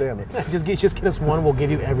Bowl. God damn it. just get us one. We'll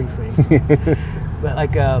give you everything. But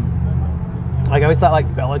like I always thought like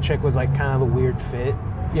Belichick was like kind of a weird fit,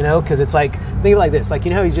 you know, because it's like, think of it like this, like,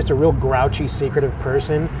 you know how he's just a real grouchy, secretive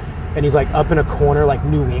person, and he's like up in a corner like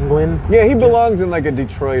New England. Yeah, he belongs in like a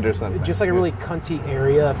Detroit or something. Just like a really cunty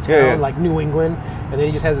area of town, Yeah. like New England, and then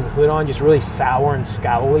he just has his hood on, just really sour and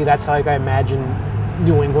scowly. That's how like I imagine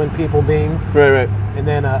New England people being. Right. And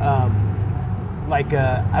then I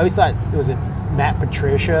always thought it was Matt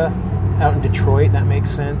Patricia out in Detroit. That makes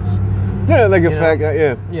sense. Yeah, like a You know? fat guy,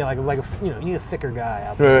 yeah. Yeah, like a, you know, you need a thicker guy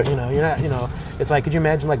out there. Right. You know, you're not, you know, it's like, could you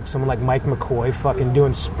imagine like someone like Mike McCoy fucking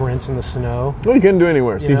doing sprints in the snow? Well, he couldn't do any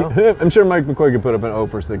worse. You know? I'm sure Mike McCoy could put up an 0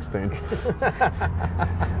 for 16.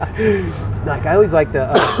 Like, I always liked the.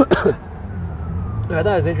 I thought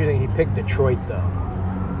it was interesting he picked Detroit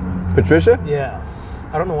though. Patricia? Yeah,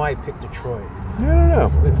 I don't know why he picked Detroit. I don't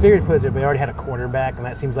know. I figured because they already had a quarterback, and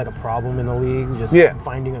that seems like a problem in the league. Just Yeah.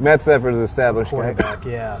 finding a Matt Stafford's an established guy. quarterback.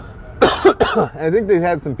 Yeah. I think they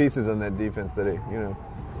had some pieces on that defense that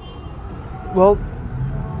Well,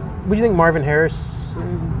 what do you think, Marvin Harris?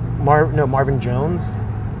 Marvin Jones.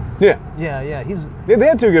 Yeah. Yeah, he's They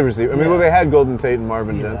had two good receivers. I mean, Yeah. well, they had Golden Tate and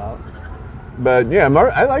Marvin he's Jones. out. But yeah,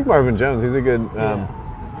 I like Marvin Jones. He's a good,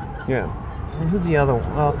 yeah. And who's the other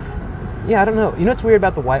one? Well, yeah, I don't know. You know what's weird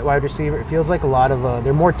about the wide receiver? It feels like a lot of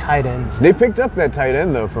they're more tight ends. They picked up that tight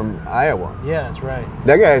end though from Iowa. Yeah, that's right.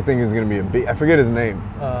 That guy I think is going to be a beast. I forget his name.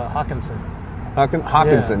 Hawkinson.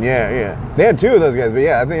 Hawkinson. Yeah. They had two of those guys, but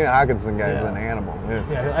yeah, I think the Hawkinson guy is Yeah. an animal. Yeah.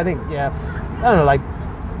 Yeah, I think. Yeah, I don't know. Like,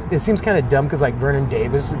 it seems kind of dumb because like Vernon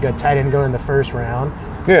Davis got tight end going in the first round,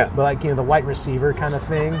 Yeah. but like, you know, the wide receiver kind of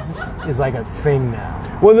thing is like a thing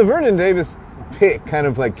now. Well, the Vernon Davis pick kind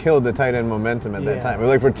of like killed the tight end momentum at that Yeah. time. It was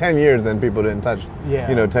like for 10 years, then people didn't touch, Yeah.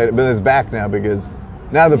 tight end. But it's back now because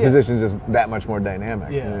now the Yeah. position's just that much more dynamic.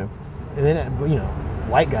 Yeah, You know? and then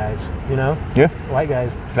white guys. Yeah. White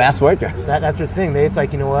guys. Fast white guys. That's their thing. It's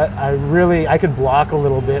like, you know what? I could block a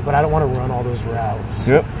little bit, but I don't want to run all those routes.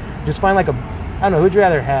 Yep. Just find like I don't know, who'd you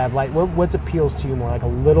rather have? Like, what appeals to you more? Like a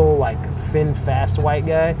little, like, thin, fast white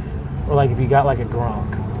guy? Or like if you got like a Gronk.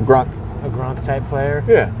 Gronk type player?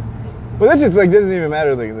 Yeah. But that just like doesn't even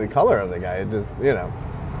matter the color of the guy. It just,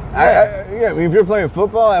 I mean, if you're playing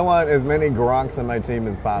football, I want as many Gronks on my team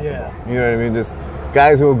as possible. Yeah. You know what I mean? Just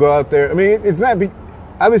guys who will go out there. I mean, it's not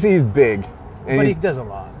obviously he's big, and But he does a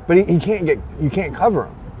lot. but he you can't cover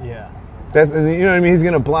him. Yeah. And you know what I mean? He's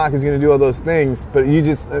going to block. He's going to do all those things. But you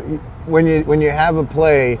just when you have a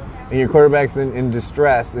play and your quarterback's in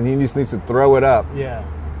distress and he just needs to throw it up, Yeah.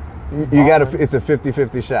 you got to. It's a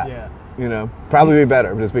 50-50 shot. Yeah. Probably be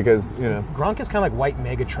better just because Gronk is kind of like white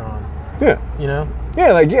Megatron. Yeah. You know?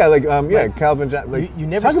 Yeah, Calvin Johnson. Like, you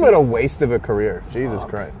never talk see- about a waste of a career. Jesus Fuck.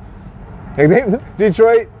 Christ. Like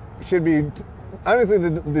Detroit should be honestly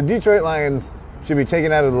the Detroit Lions should be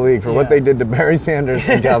taken out of the league for what Yeah. they did to Barry Sanders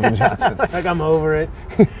and Calvin Johnson. Like, I'm over it.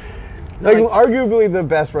 Like arguably the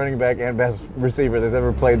best running back and best receiver that's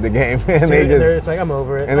ever played the game, and It's like, I'm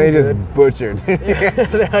over it. and they just butchered.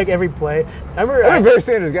 They're like every play. I remember Barry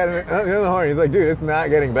Sanders got him on the horn. He's like, dude, it's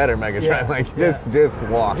not getting better, Megatron. Yeah. Like, Yeah. just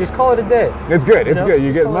walk. just call it a day. It's good. It's know? good.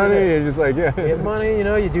 You Just get call it a money. day. You're just like, yeah. You get money,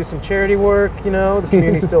 you do some charity work, the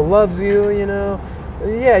community still loves you,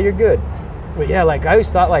 Yeah, you're good. But yeah, like I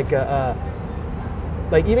always thought like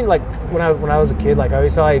even like when I was a kid, like I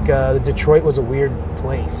always thought like Detroit was a weird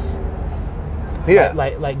place. Yeah.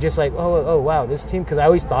 Like just like oh wow, this team, because I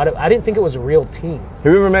always thought I didn't think it was a real team. Have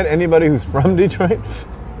you ever met anybody who's from Detroit?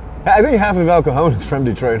 I think half of El Cajon is from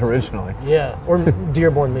Detroit originally. Yeah, or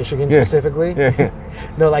Dearborn, Michigan Yeah. specifically. Yeah.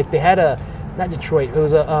 No, like they had not Detroit. It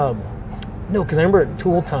was no, because I remember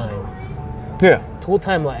Tool Time. Yeah. Tool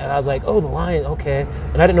Time, like I was like, oh, the Lions, okay.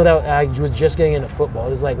 And I didn't know that I was just getting into football.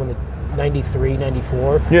 It was like when the 93,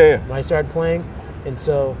 94 Yeah. when I started playing. And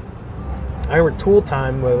so I remember Tool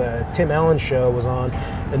Time where Tim Allen's show was on,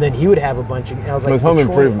 and then he would have a bunch of, I was like, It was Home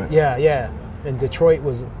Detroit. Improvement. Yeah. And Detroit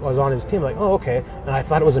was on his team. Like, oh, okay. And I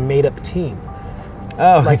thought it was a made-up team.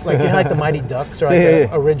 Oh. Like the Mighty Ducks, or like Yeah.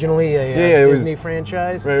 originally it was- Disney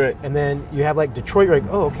franchise. Right. And then you have like Detroit, you're like,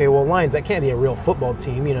 oh, okay, well, Lions, that can't be a real football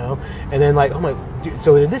team, And then like, oh my, dude,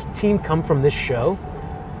 so did this team come from this show?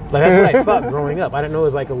 Like that's what I thought growing up. I didn't know it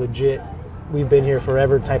was like a legit, we've been here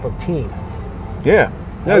forever type of team. Yeah.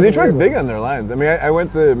 No, was Detroit's weird. big on their lines. I mean, I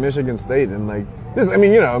went to Michigan State and like this. I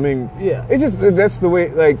mean, Yeah. it's just that's the way.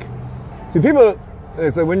 Like, see, people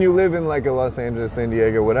it's like when you live in like a Los Angeles, San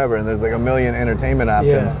Diego, whatever, and there's like a million entertainment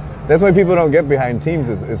options. That's why people don't get behind teams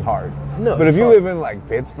is hard. No, but if you hard. live in like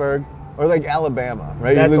Pittsburgh or like Alabama,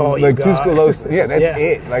 right? That's you live all you like got. Tuscaloosa. Yeah, that's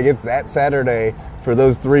it. Like it's that Saturday for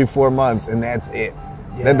those 3-4 months, and that's it.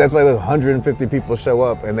 Yeah. That's why those 150 people show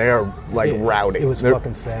up, and they are like rowdy. It was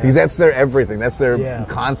fucking sad. Because that's their everything. That's their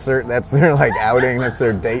concert. That's their like outing. That's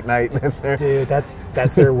their date night. That's their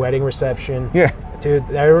that's their wedding reception. Yeah, dude.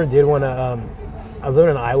 I ever did one. I was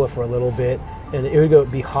living in Iowa for a little bit, and it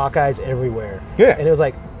would be Hawkeyes everywhere. Yeah, and it was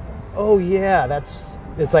like, oh yeah,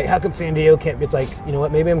 it's like, how come San Diego can't be? It's like, you know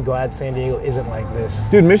what? Maybe I'm glad San Diego isn't like this.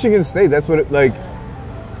 Dude, Michigan State. That's what it like.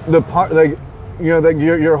 The part like. You know, like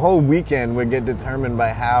your whole weekend would get determined by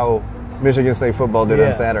how Michigan State football did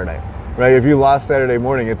on Saturday, right? If you lost Saturday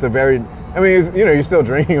morning, it's a very, I mean, it's, you know, you're still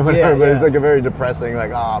drinking or whatever, but it's like a very depressing, like,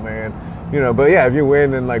 oh man, you know. But yeah, if you win,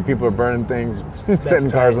 then like people are burning things, setting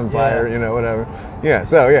cars on fire, you know, whatever. Yeah,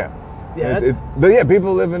 so yeah, but yeah,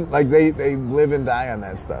 people live in like they live and die on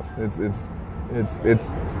that stuff. It's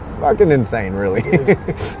fucking insane, really.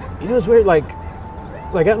 You know, it's weird, like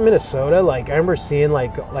out in Minnesota, like I remember seeing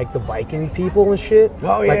like the Viking people and shit.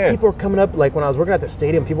 Oh yeah. Like people were coming up, like when I was working at the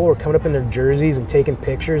stadium, people were coming up in their jerseys and taking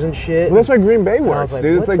pictures and shit. Well, that's why Green Bay works, like,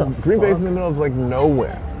 dude. It's like Green Bay's in the middle of like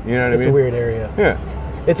nowhere. You know what I mean? It's a weird area. Yeah.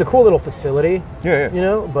 It's a cool little facility. Yeah. You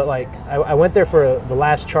know, but like I went there for the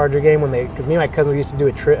last Charger game because me and my cousin used to do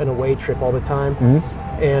an away trip all the time,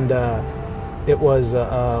 and it was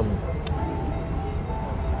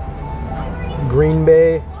Green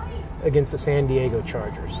Bay against the San Diego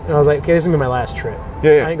Chargers. And I was like, okay, this is going to be my last trip.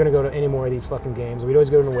 Yeah. I ain't going to go to any more of these fucking games. We'd always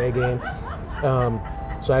go to an away game.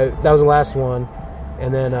 That was the last one.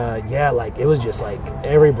 And then, like, it was just like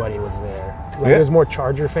everybody was there. Like, there was more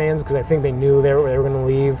Charger fans because I think they knew they were going to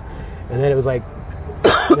leave. And then it was like,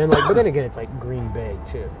 but then again, it's like Green Bay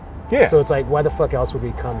too. Yeah. So it's like, why the fuck else would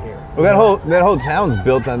we come here? Well, that whole town's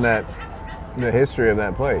built on the history of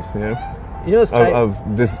that place, you know? You know, it's tight. Of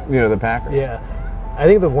this, you know, the Packers. Yeah. I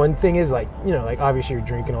think the one thing is like, you know, like obviously you're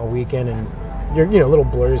drinking all weekend and you're, you know, little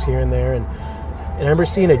blurs here and there. And I remember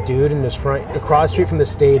seeing a dude in this front, across the street from the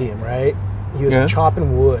stadium, right? He was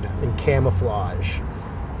chopping wood in camouflage.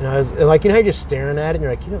 And I was like, you know how you're just staring at it and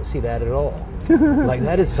you're like, you don't see that at all. Like,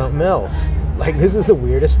 that is something else. Like, this is the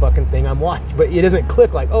weirdest fucking thing I'm watching. But it doesn't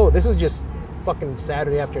click like, oh, this is just fucking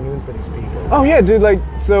Saturday afternoon for these people. Oh, yeah, dude. Like,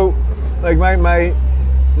 so, like, my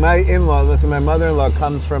in-law, so my mother-in-law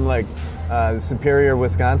comes from, like, the Superior,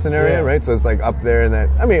 Wisconsin area, right? So it's like up there in that,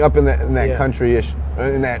 up in that country-ish,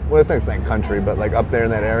 in that, well, it's not that country, but like up there in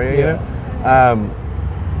that area, you know?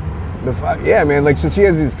 Man, like, so she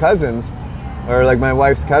has these cousins, or like my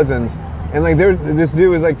wife's cousins, and like this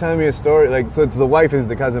dude was like telling me a story, like, so it's the wife who's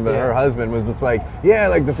the cousin, but her husband was just like,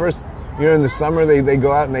 like the first, you know, in the summer they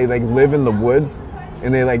go out and they like live in the woods,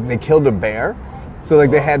 and they killed a bear. So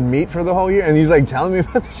like they had meat for the whole year, and he's like telling me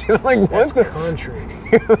about the shit. I'm like, what's the country?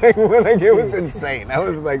 like it was insane. I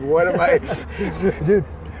was like, what am I? Dude,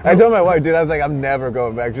 I told my wife, dude, I was like, I'm never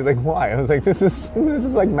going back. She's like, why? I was like, this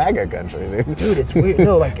is like MAGA country, dude. Dude, it's weird.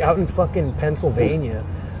 No, like out in fucking Pennsylvania,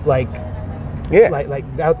 like. Yeah. Like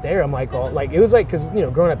out there, I'm like, it was like, because, you know,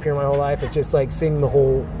 growing up here my whole life, it's just like seeing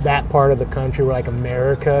that part of the country where like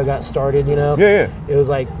America got started, you know? Yeah. It was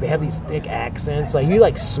like, they have these thick accents. Like, you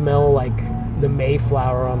like smell like the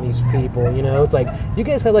Mayflower on these people, you know? It's like, you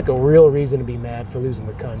guys had like a real reason to be mad for losing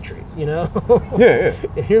the country, you know? Yeah.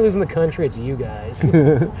 If you're losing the country, it's you guys.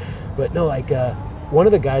 But no, like, one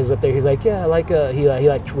of the guys up there, he's like, he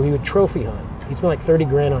would trophy hunt. He'd spend like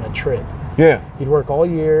 $30,000 on a trip. Yeah. He'd work all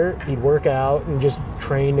year, he'd work out, and just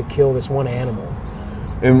train to kill this one animal.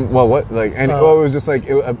 And, well, what? Like, and it was just like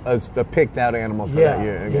a picked out animal for that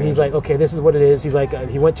year. Okay. And he's like, okay, this is what it is. He's like,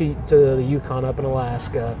 he went to the Yukon up in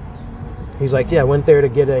Alaska. He's like, I went there to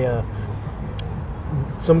get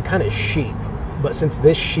some kind of sheep. But since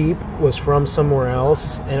this sheep was from somewhere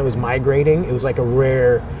else and it was migrating, it was like a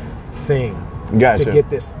rare thing to get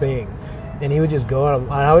this thing. And he would just go out.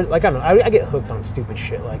 I get hooked on stupid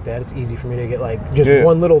shit like that. It's easy for me to get like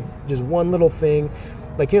one little thing,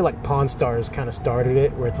 like, you know, like Pawn Stars kind of started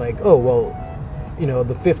it, where it's like, oh well, you know,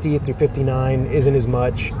 the 50 through 59 isn't as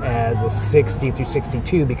much as the 60 through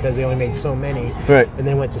 62 because they only made so many, right? And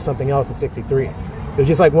then went to something else in 63. It was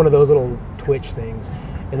just like one of those little Twitch things,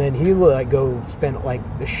 and then he would like go spend like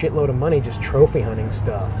a shitload of money just trophy hunting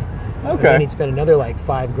stuff. Okay. And then he'd spend another like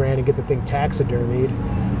 $5,000 to get the thing taxidermied.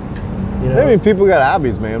 You know? I mean, people got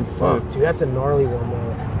hobbies, man. Fuck, dude, that's a gnarly one,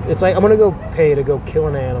 though. It's like, I'm going to go pay to go kill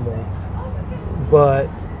an animal, but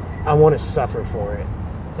I want to suffer for it.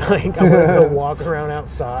 Like, I want to go walk around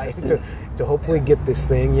outside to hopefully get this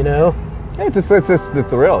thing, you know? Yeah, it's the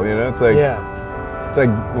thrill, you know? It's like... Yeah. It's like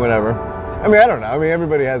whatever. I mean, I don't know. I mean,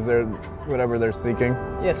 everybody has their whatever they're seeking.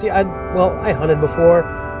 Yeah, see, I hunted before,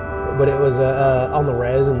 but it was on the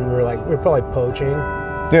res, and we were probably poaching.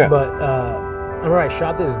 Yeah. But I remember I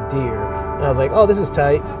shot this deer, and I was like, oh, this is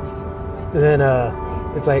tight. And then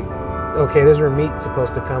it's like, okay, this is where meat's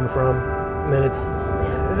supposed to come from. And then it's,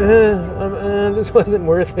 this wasn't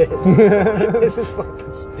worth it. This is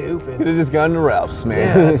fucking stupid. Could have just gone to Ralph's, man.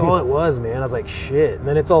 Yeah, that's all it was, man. I was like, shit. And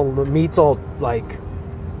then the meat's all like,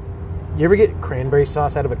 you ever get cranberry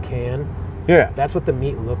sauce out of a can? Yeah. That's what the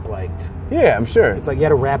meat looked like. Yeah, I'm sure. It's like you had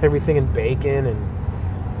to wrap everything in bacon and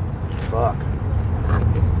fuck.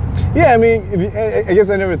 Yeah, I mean, I guess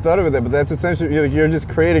I never thought of it that, but that's essentially, you're just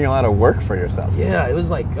creating a lot of work for yourself. Yeah, it was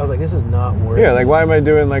like, I was like, this is not worth it. Yeah, like why am I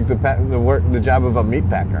doing like the job of a meat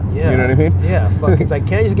packer? Yeah. You know what I mean? Yeah, fuck. It's like,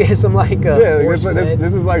 can't I just get some like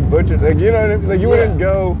this is like butcher. Like, you know what I mean? Like you wouldn't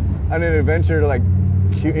go on an adventure to like,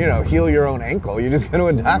 heal your own ankle. You just go to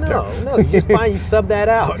a doctor. No, you just find you sub that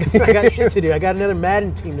out. I got shit to do. I got another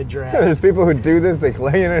Madden team to draft. Yeah, there's people who do this. They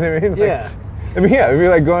clay. You know what I mean? Like, yeah. I mean, yeah, it'd be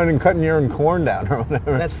like going and cutting your own corn down or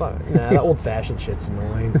whatever. That's fine. Nah, that old-fashioned shit's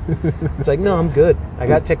annoying. It's like, no, I'm good. I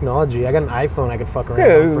got technology. I got an iPhone I can fuck around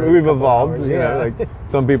Yeah, with for we've a couple evolved. hours. You know, like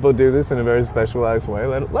some people do this in a very specialized way.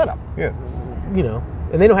 Let them. Yeah. You know,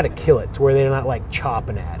 and they know how to kill it to where they're not like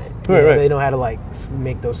chopping at it. Right. They know how to like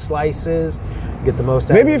make those slices, get the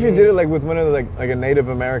most out Maybe of if the you meat. did it like with one of the like a Native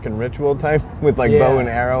American ritual type with like bow and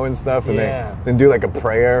arrow and stuff, and they then do like a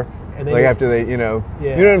prayer. And like after they, you know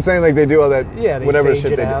what I'm saying? Like they do all that, they whatever sage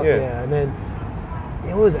shit it they out, do. Yeah. And then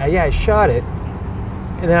I shot it,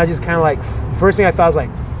 and then I just kind of like, first thing I thought was like,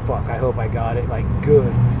 fuck, I hope I got it, like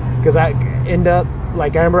good, because I end up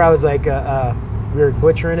like, I remember I was like, we were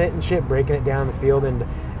butchering it and shit, breaking it down in the field, and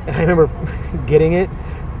I remember getting it,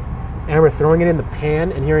 and I remember throwing it in the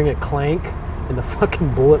pan and hearing it clank, and the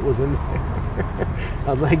fucking bullet was in there. I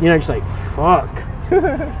was like, just like, fuck.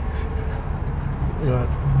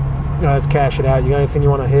 Let's cash it out. You got anything you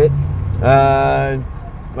want to hit?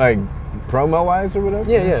 Like promo-wise or whatever?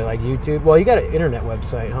 Yeah, like YouTube. Well, you got an internet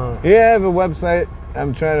website, huh? Yeah, I have a website.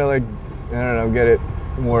 I'm trying to like, I don't know, get it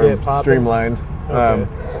more streamlined. Okay.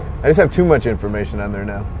 I just have too much information on there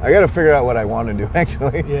now. I got to figure out what I want to do,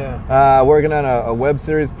 actually. Yeah. Working on a web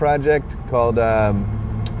series project called,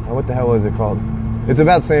 what the hell was it called? It's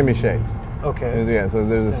about Sammy Shades. Okay. Yeah, so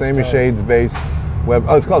there's a Sammy Shades based web.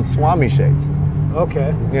 Oh, it's called Swami Shades.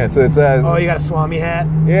 Okay. Yeah, so it's oh, you got a Swami hat?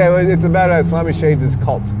 Yeah, it's about Swami Shades'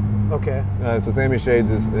 cult. Okay. So Sammy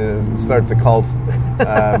Shades starts a cult,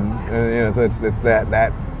 and so it's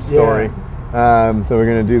that story. Yeah. So we're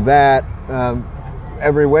gonna do that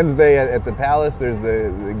every Wednesday at the Palace. There's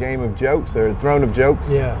the Game of Jokes or Throne of Jokes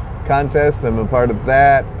contest. I'm a part of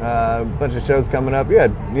that. A bunch of shows coming up. Yeah,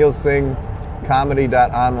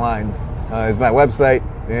 neilsinghcomedy.online is my website,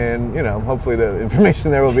 and hopefully the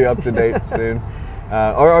information there will be up to date soon.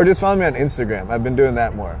 Or just follow me on Instagram. I've been doing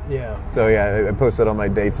that more. Yeah. So yeah, I posted all my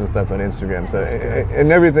dates and stuff on Instagram. So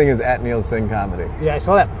and everything is at Neil Singh Comedy. Yeah, I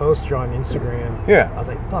saw that poster on Instagram. Yeah. I was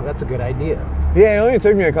like, fuck, that's a good idea. Yeah, it only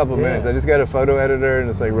took me a couple minutes. I just got a photo editor and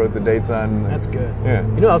just like wrote the dates on. That's good. Yeah.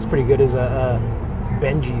 You know what else pretty good is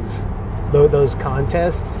Benji's. Those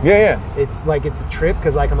contests. Yeah. It's like it's a trip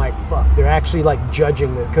because like I'm like fuck, they're actually like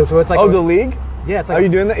judging it because it's like the league. Yeah, it's like. Are you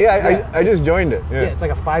doing that? Yeah, I just joined it. Yeah, it's like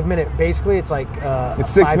a 5 minute. Basically, it's like it's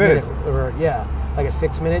 6 minutes. Like a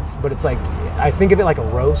 6 minutes, but it's like I think of it like a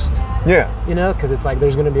roast. Yeah. Because it's like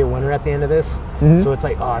there's going to be a winner at the end of this, so it's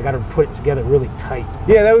like I got to put it together really tight.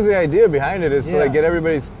 Yeah, that was the idea behind it is to like get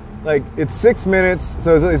everybody's like it's 6 minutes,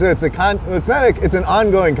 so it's it's an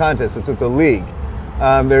ongoing contest. It's a league.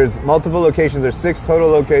 There's multiple locations. There's 6 total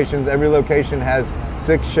locations. Every location has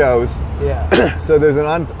 6 shows. Yeah. So there's an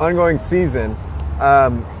ongoing season.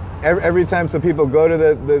 Every time, so people go to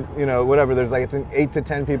the whatever. There's like I think 8 to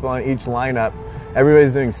 10 people on each lineup.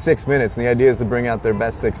 Everybody's doing 6 minutes, and the idea is to bring out their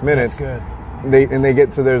best 6 minutes. That's good. They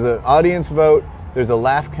get so there's an audience vote. There's a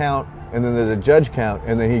laugh count, and then there's a judge count,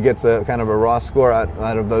 and then he gets a kind of a raw score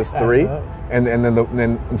out of those 3. And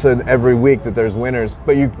then so every week that there's winners,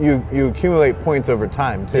 but you accumulate points over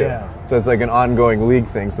time too. Yeah. So it's like an ongoing league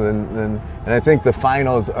thing. So then I think the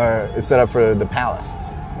finals is set up for the Palace.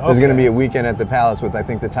 There's going to be a weekend at the Palace with I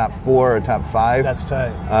think the top 4 or top 5. That's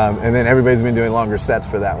tight. And then everybody's been doing longer sets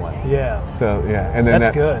for that one. Yeah. So yeah, and then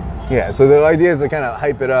that's good. Yeah. So the idea is to kind of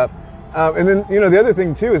hype it up. And then the other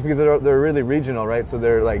thing too is because they're really regional, right? So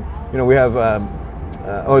they're like we have.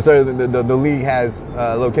 The league has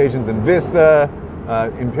locations in Vista,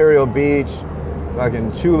 Imperial Beach,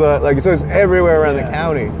 fucking Chula, so it's everywhere around the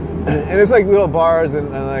county, and it's like little bars and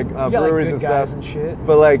like breweries and stuff. And shit.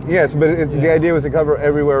 But the idea was to cover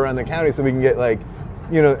everywhere around the county, so we can get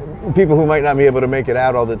you know, people who might not be able to make it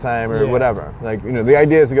out all the time or whatever. Like, you know, the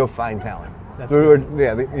idea is to go find talent. That's so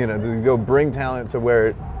you know, to go bring talent to where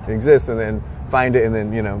it exists and then find it, and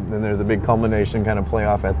then, you know, then there's a big culmination kind of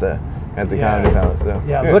playoff at the Comedy Palace. So,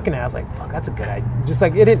 I was looking at it, I was like, fuck, that's a good idea. Just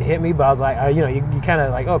like, it didn't hit me, but I was like, you know, you kind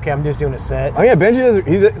of like, okay, I'm just doing a set. Oh yeah, Benji does,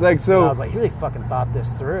 he's like, so. And I was like, he really fucking thought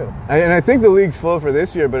this through. And I think the league's full for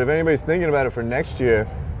this year, but if anybody's thinking about it for next year,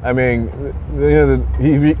 I mean, you know,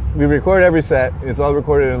 we record every set. It's all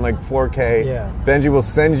recorded in like 4K. Yeah. Benji will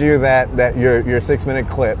send you that your 6-minute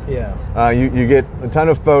clip. Yeah. You get a ton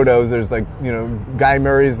of photos. There's like, you know, Guy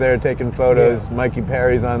Murray's there taking photos. Yeah. Mikey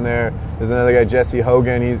Perry's on there. There's another guy, Jesse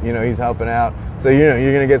Hogan. He's helping out. So, you know,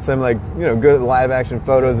 you're gonna get some like, you know, good live action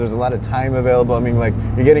photos. There's a lot of time available. I mean, like,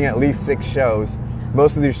 you're getting at least 6 shows.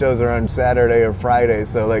 Most of these shows are on Saturday or Friday.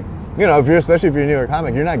 So like, you know, especially if you're a newer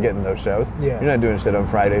comic, you're not getting those shows. Yeah. You're not doing shit on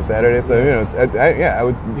Friday, Saturday. So, you know, I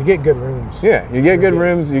would. You get good rooms. Yeah, you get good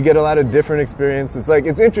rooms. You get a lot of different experience. It's like,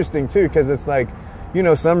 it's interesting too, because it's like, you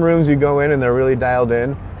know, some rooms you go in and they're really dialed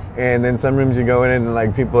in, and then some rooms you go in and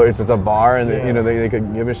like people, it's just a bar, and you know, they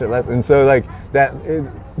could give a shit less. And so like that is,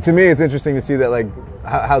 to me, it's interesting to see that, like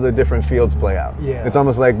how the different fields play out. Yeah. It's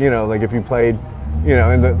almost like, you know, like if you played, you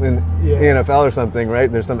know, in the NFL or something,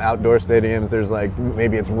 right? There's some outdoor stadiums. There's like,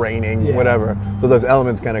 maybe it's raining, whatever. So those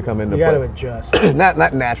elements kind of come into play. You got to adjust.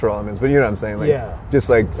 not natural elements, but you know what I'm saying? Like, just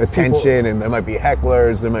like attention, and there might be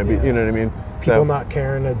hecklers. There might be, you know what I mean? People not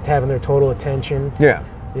caring, having their total attention. Yeah.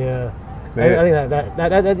 Yeah. I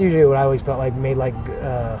think that usually what I always felt like made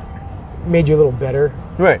you a little better.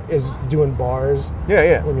 Right. Is doing bars. Yeah,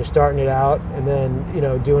 yeah. When you're starting it out, and then, you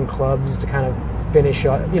know, doing clubs to kind of finish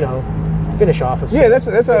off a set. Yeah, that's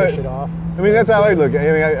how finish it off. I mean, that's how I look.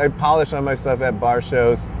 I mean, I polish on my stuff at bar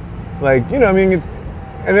shows. Like, you know, I mean,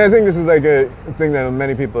 and I think this is like a thing that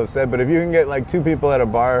many people have said, but if you can get like 2 people at a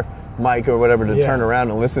bar mic or whatever to turn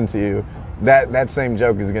around and listen to you, that same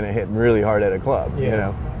joke is going to hit really hard at a club, you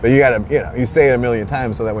know? But you got to, you know, you say it a million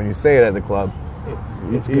times so that when you say it at the club,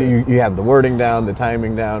 you have the wording down, the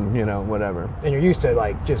timing down, you know, whatever. And you're used to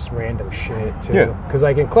like just random shit too. Yeah. Because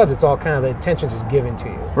like in clubs, it's all kind of the attention's just given to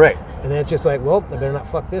you. Right. And then it's just like, well, I better not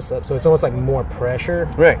fuck this up. So it's almost like more pressure.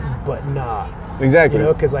 Right. But not. Exactly. You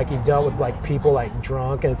know, because like you've dealt with like people like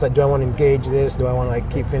drunk, and it's like, do I want to engage this? Do I want to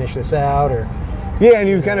like finish this out? Or yeah, and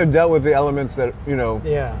you've kind of dealt with the elements that, you know,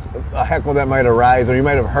 a heckle that might arise, or you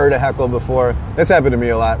might have heard a heckle before. That's happened to me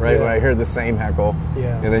a lot, right? When I hear the same heckle,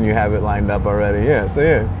 and then you have it lined up already. Yeah. So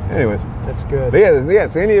yeah. Anyways, that's good. But yeah,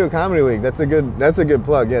 San Diego Comedy League. That's a good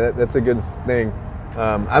plug. Yeah, that's a good thing.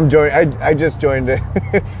 I just joined it.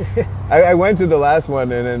 I went to the last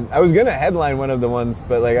one, and then I was gonna headline one of the ones,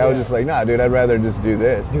 but like I was just like, nah, dude, I'd rather just do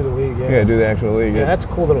this. Do the league, Yeah, do the actual league. Yeah, that's a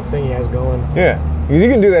cool little thing he has going. Yeah, because you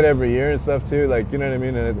can do that every year and stuff too. Like, you know what I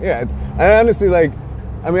mean? And I honestly, like,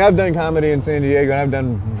 I mean, I've done comedy in San Diego, and I've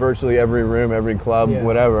done virtually every room, every club,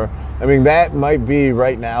 whatever. I mean, that might be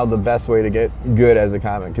right now the best way to get good as a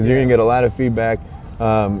comic, because you're gonna get a lot of feedback.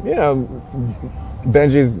 You know,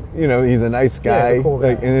 Benji's, you know, he's a nice guy. Yeah, he's a cool guy.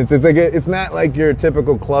 Like, and it's like it's not like your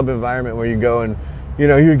typical club environment where you go and, you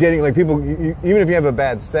know, you're getting like people. Even if you have a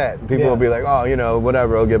bad set, people will be like, oh, you know,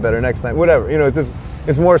 whatever, I'll get better next time. Whatever, you know,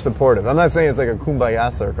 it's more supportive. I'm not saying it's like a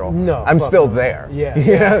kumbaya circle. No, I'm still there. Yeah.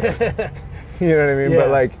 You know what I mean? But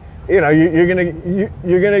like, you know, you're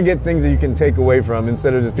gonna get things that you can take away from,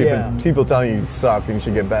 instead of just people telling you suck and you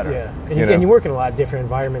should get better. Yeah, and you work in a lot of different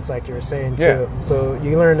environments, like you were saying too. Yeah. So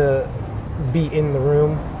you learn to be in the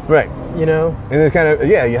room. Right. You know. And it's kind of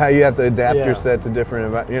how you have to adapt your set to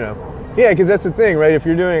different you know. Yeah, because that's the thing, right? If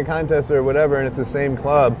you're doing a contest or whatever, and it's the same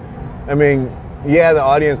club, I mean, the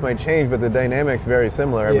audience might change, but the dynamic's very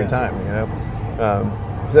similar every time. You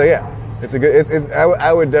know. So yeah. It's a good.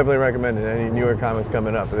 I would definitely recommend it. Any newer comics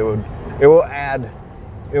coming up, it will add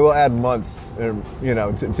months, you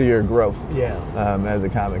know, to your growth. Yeah. As a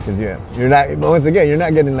comic, because you're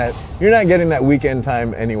not getting that weekend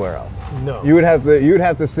time anywhere else. No. You would have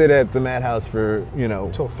to sit at the Madhouse for, you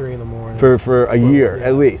know, till 3 a.m. for a year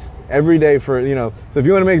at least, every day for, you know. So if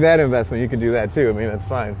you want to make that investment, you can do that too. I mean, that's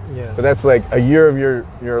fine. Yeah. But that's like a year of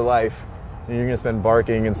your life. And you're going to spend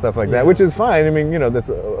barking and stuff like that, which is fine. I mean, you know, that's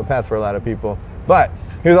a path for a lot of people. But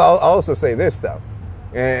I'll also say this though,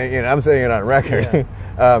 and you know, I'm saying it on record.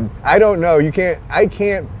 Yeah. I don't know. I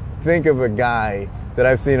can't think of a guy that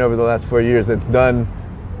I've seen over the last 4 years that's done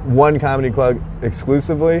one comedy club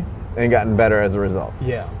exclusively and gotten better as a result.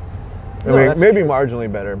 Yeah. I mean, maybe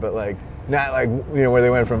marginally better, but like not like, you know, where they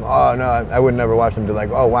went from, oh no, I would never watch them, to like,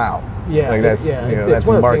 oh wow. Yeah. Like that's, yeah. you know, it's that's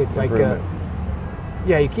one of the marked things, like, improvement.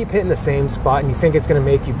 you keep hitting the same spot and you think it's going to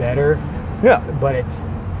make you better. Yeah. But it's,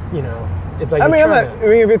 you know, It's like I mean, I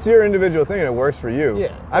if it's your individual thing and it works for you,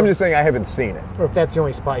 Yeah. I'm just saying I haven't seen it. or if that's the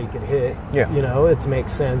only spot you could hit, Yeah. you know, it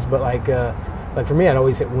makes sense. But like for me, I'd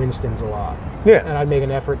always hit Winston's a lot. Yeah. And I'd make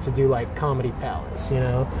an effort to do like Comedy Palace, you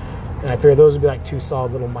know. And I figure those would be like 2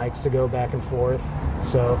 solid little mics to go back and forth.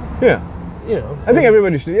 So, Yeah. you know. I think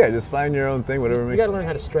everybody should, just find your own thing, whatever You makes got to learn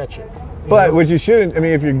how to stretch it. But know? what you shouldn't, I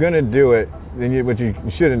mean, if you're going to do it, then what you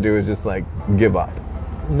shouldn't do is just like give up.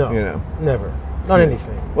 No. You know. Never. Not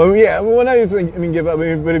anything. Well, yeah, well, not just, give up.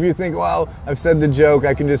 But if you think, well, I've said the joke,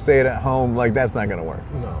 I can just say it at home, like that's not going to work.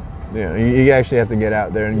 No. You know, you actually have to get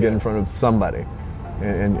out there and get in front of somebody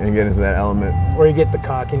and get into that element. Or you get the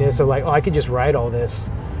cockiness of like, oh, I could just write all this.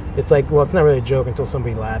 It's like, well, it's not really a joke until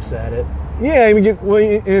somebody laughs at it. Yeah, I mean,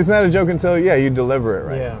 it's not a joke until, you deliver it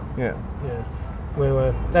right. Yeah.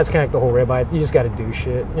 Well, that's kind of like the whole ribeye. You just got to do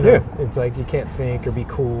shit. You know, It's like you can't think or be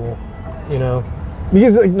cool. You know,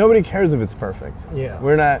 because like nobody cares if it's perfect. Yeah.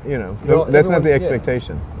 We're not. That's not the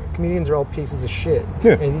expectation. Comedians are all pieces of shit.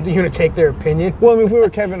 Yeah. And you're gonna take their opinion. Well, I mean, if we were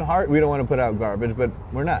Kevin Hart, we don't want to put out garbage, but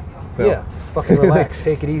we're not. So. Yeah. Fucking relax.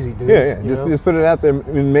 Take it easy, dude. Yeah. You know? Just put it out there.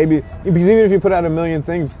 I mean, maybe because even if you put out a million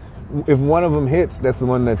things, if one of them hits, that's the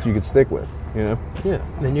one that you could stick with. You know. Yeah.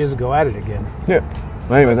 And then you just go at it again. Yeah.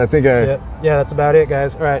 Well, anyways, I think Yeah, that's about it,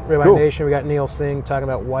 guys. All right, Ribeye Cool. Nation, we got Neil Singh talking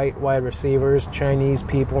about white wide receivers, Chinese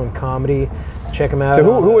people in comedy. Check him out.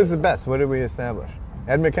 So who was the best? What did we establish?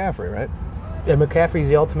 Ed McCaffrey, right? Yeah, McCaffrey's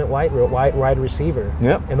the ultimate wide receiver.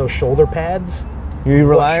 Yep. And those shoulder pads. You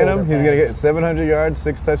rely on him. shoulder He's going to pads. get 700 yards,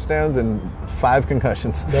 6 touchdowns, and 5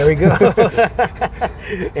 concussions. There we go.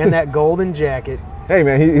 And that golden jacket. Hey,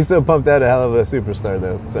 man, he's still pumped out a hell of a superstar,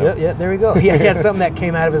 though. So. Yeah, there we go. Yeah, he had something that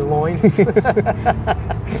came out of his loins.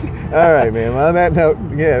 All right, man. Well, on that note,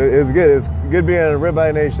 it was good. It was good being on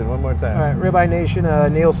Ribeye Nation one more time. All right, Ribeye Nation,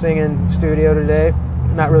 Neil Singh in studio today.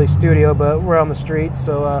 Not really studio, but we're on the street.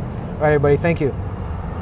 So, all right, everybody, thank you.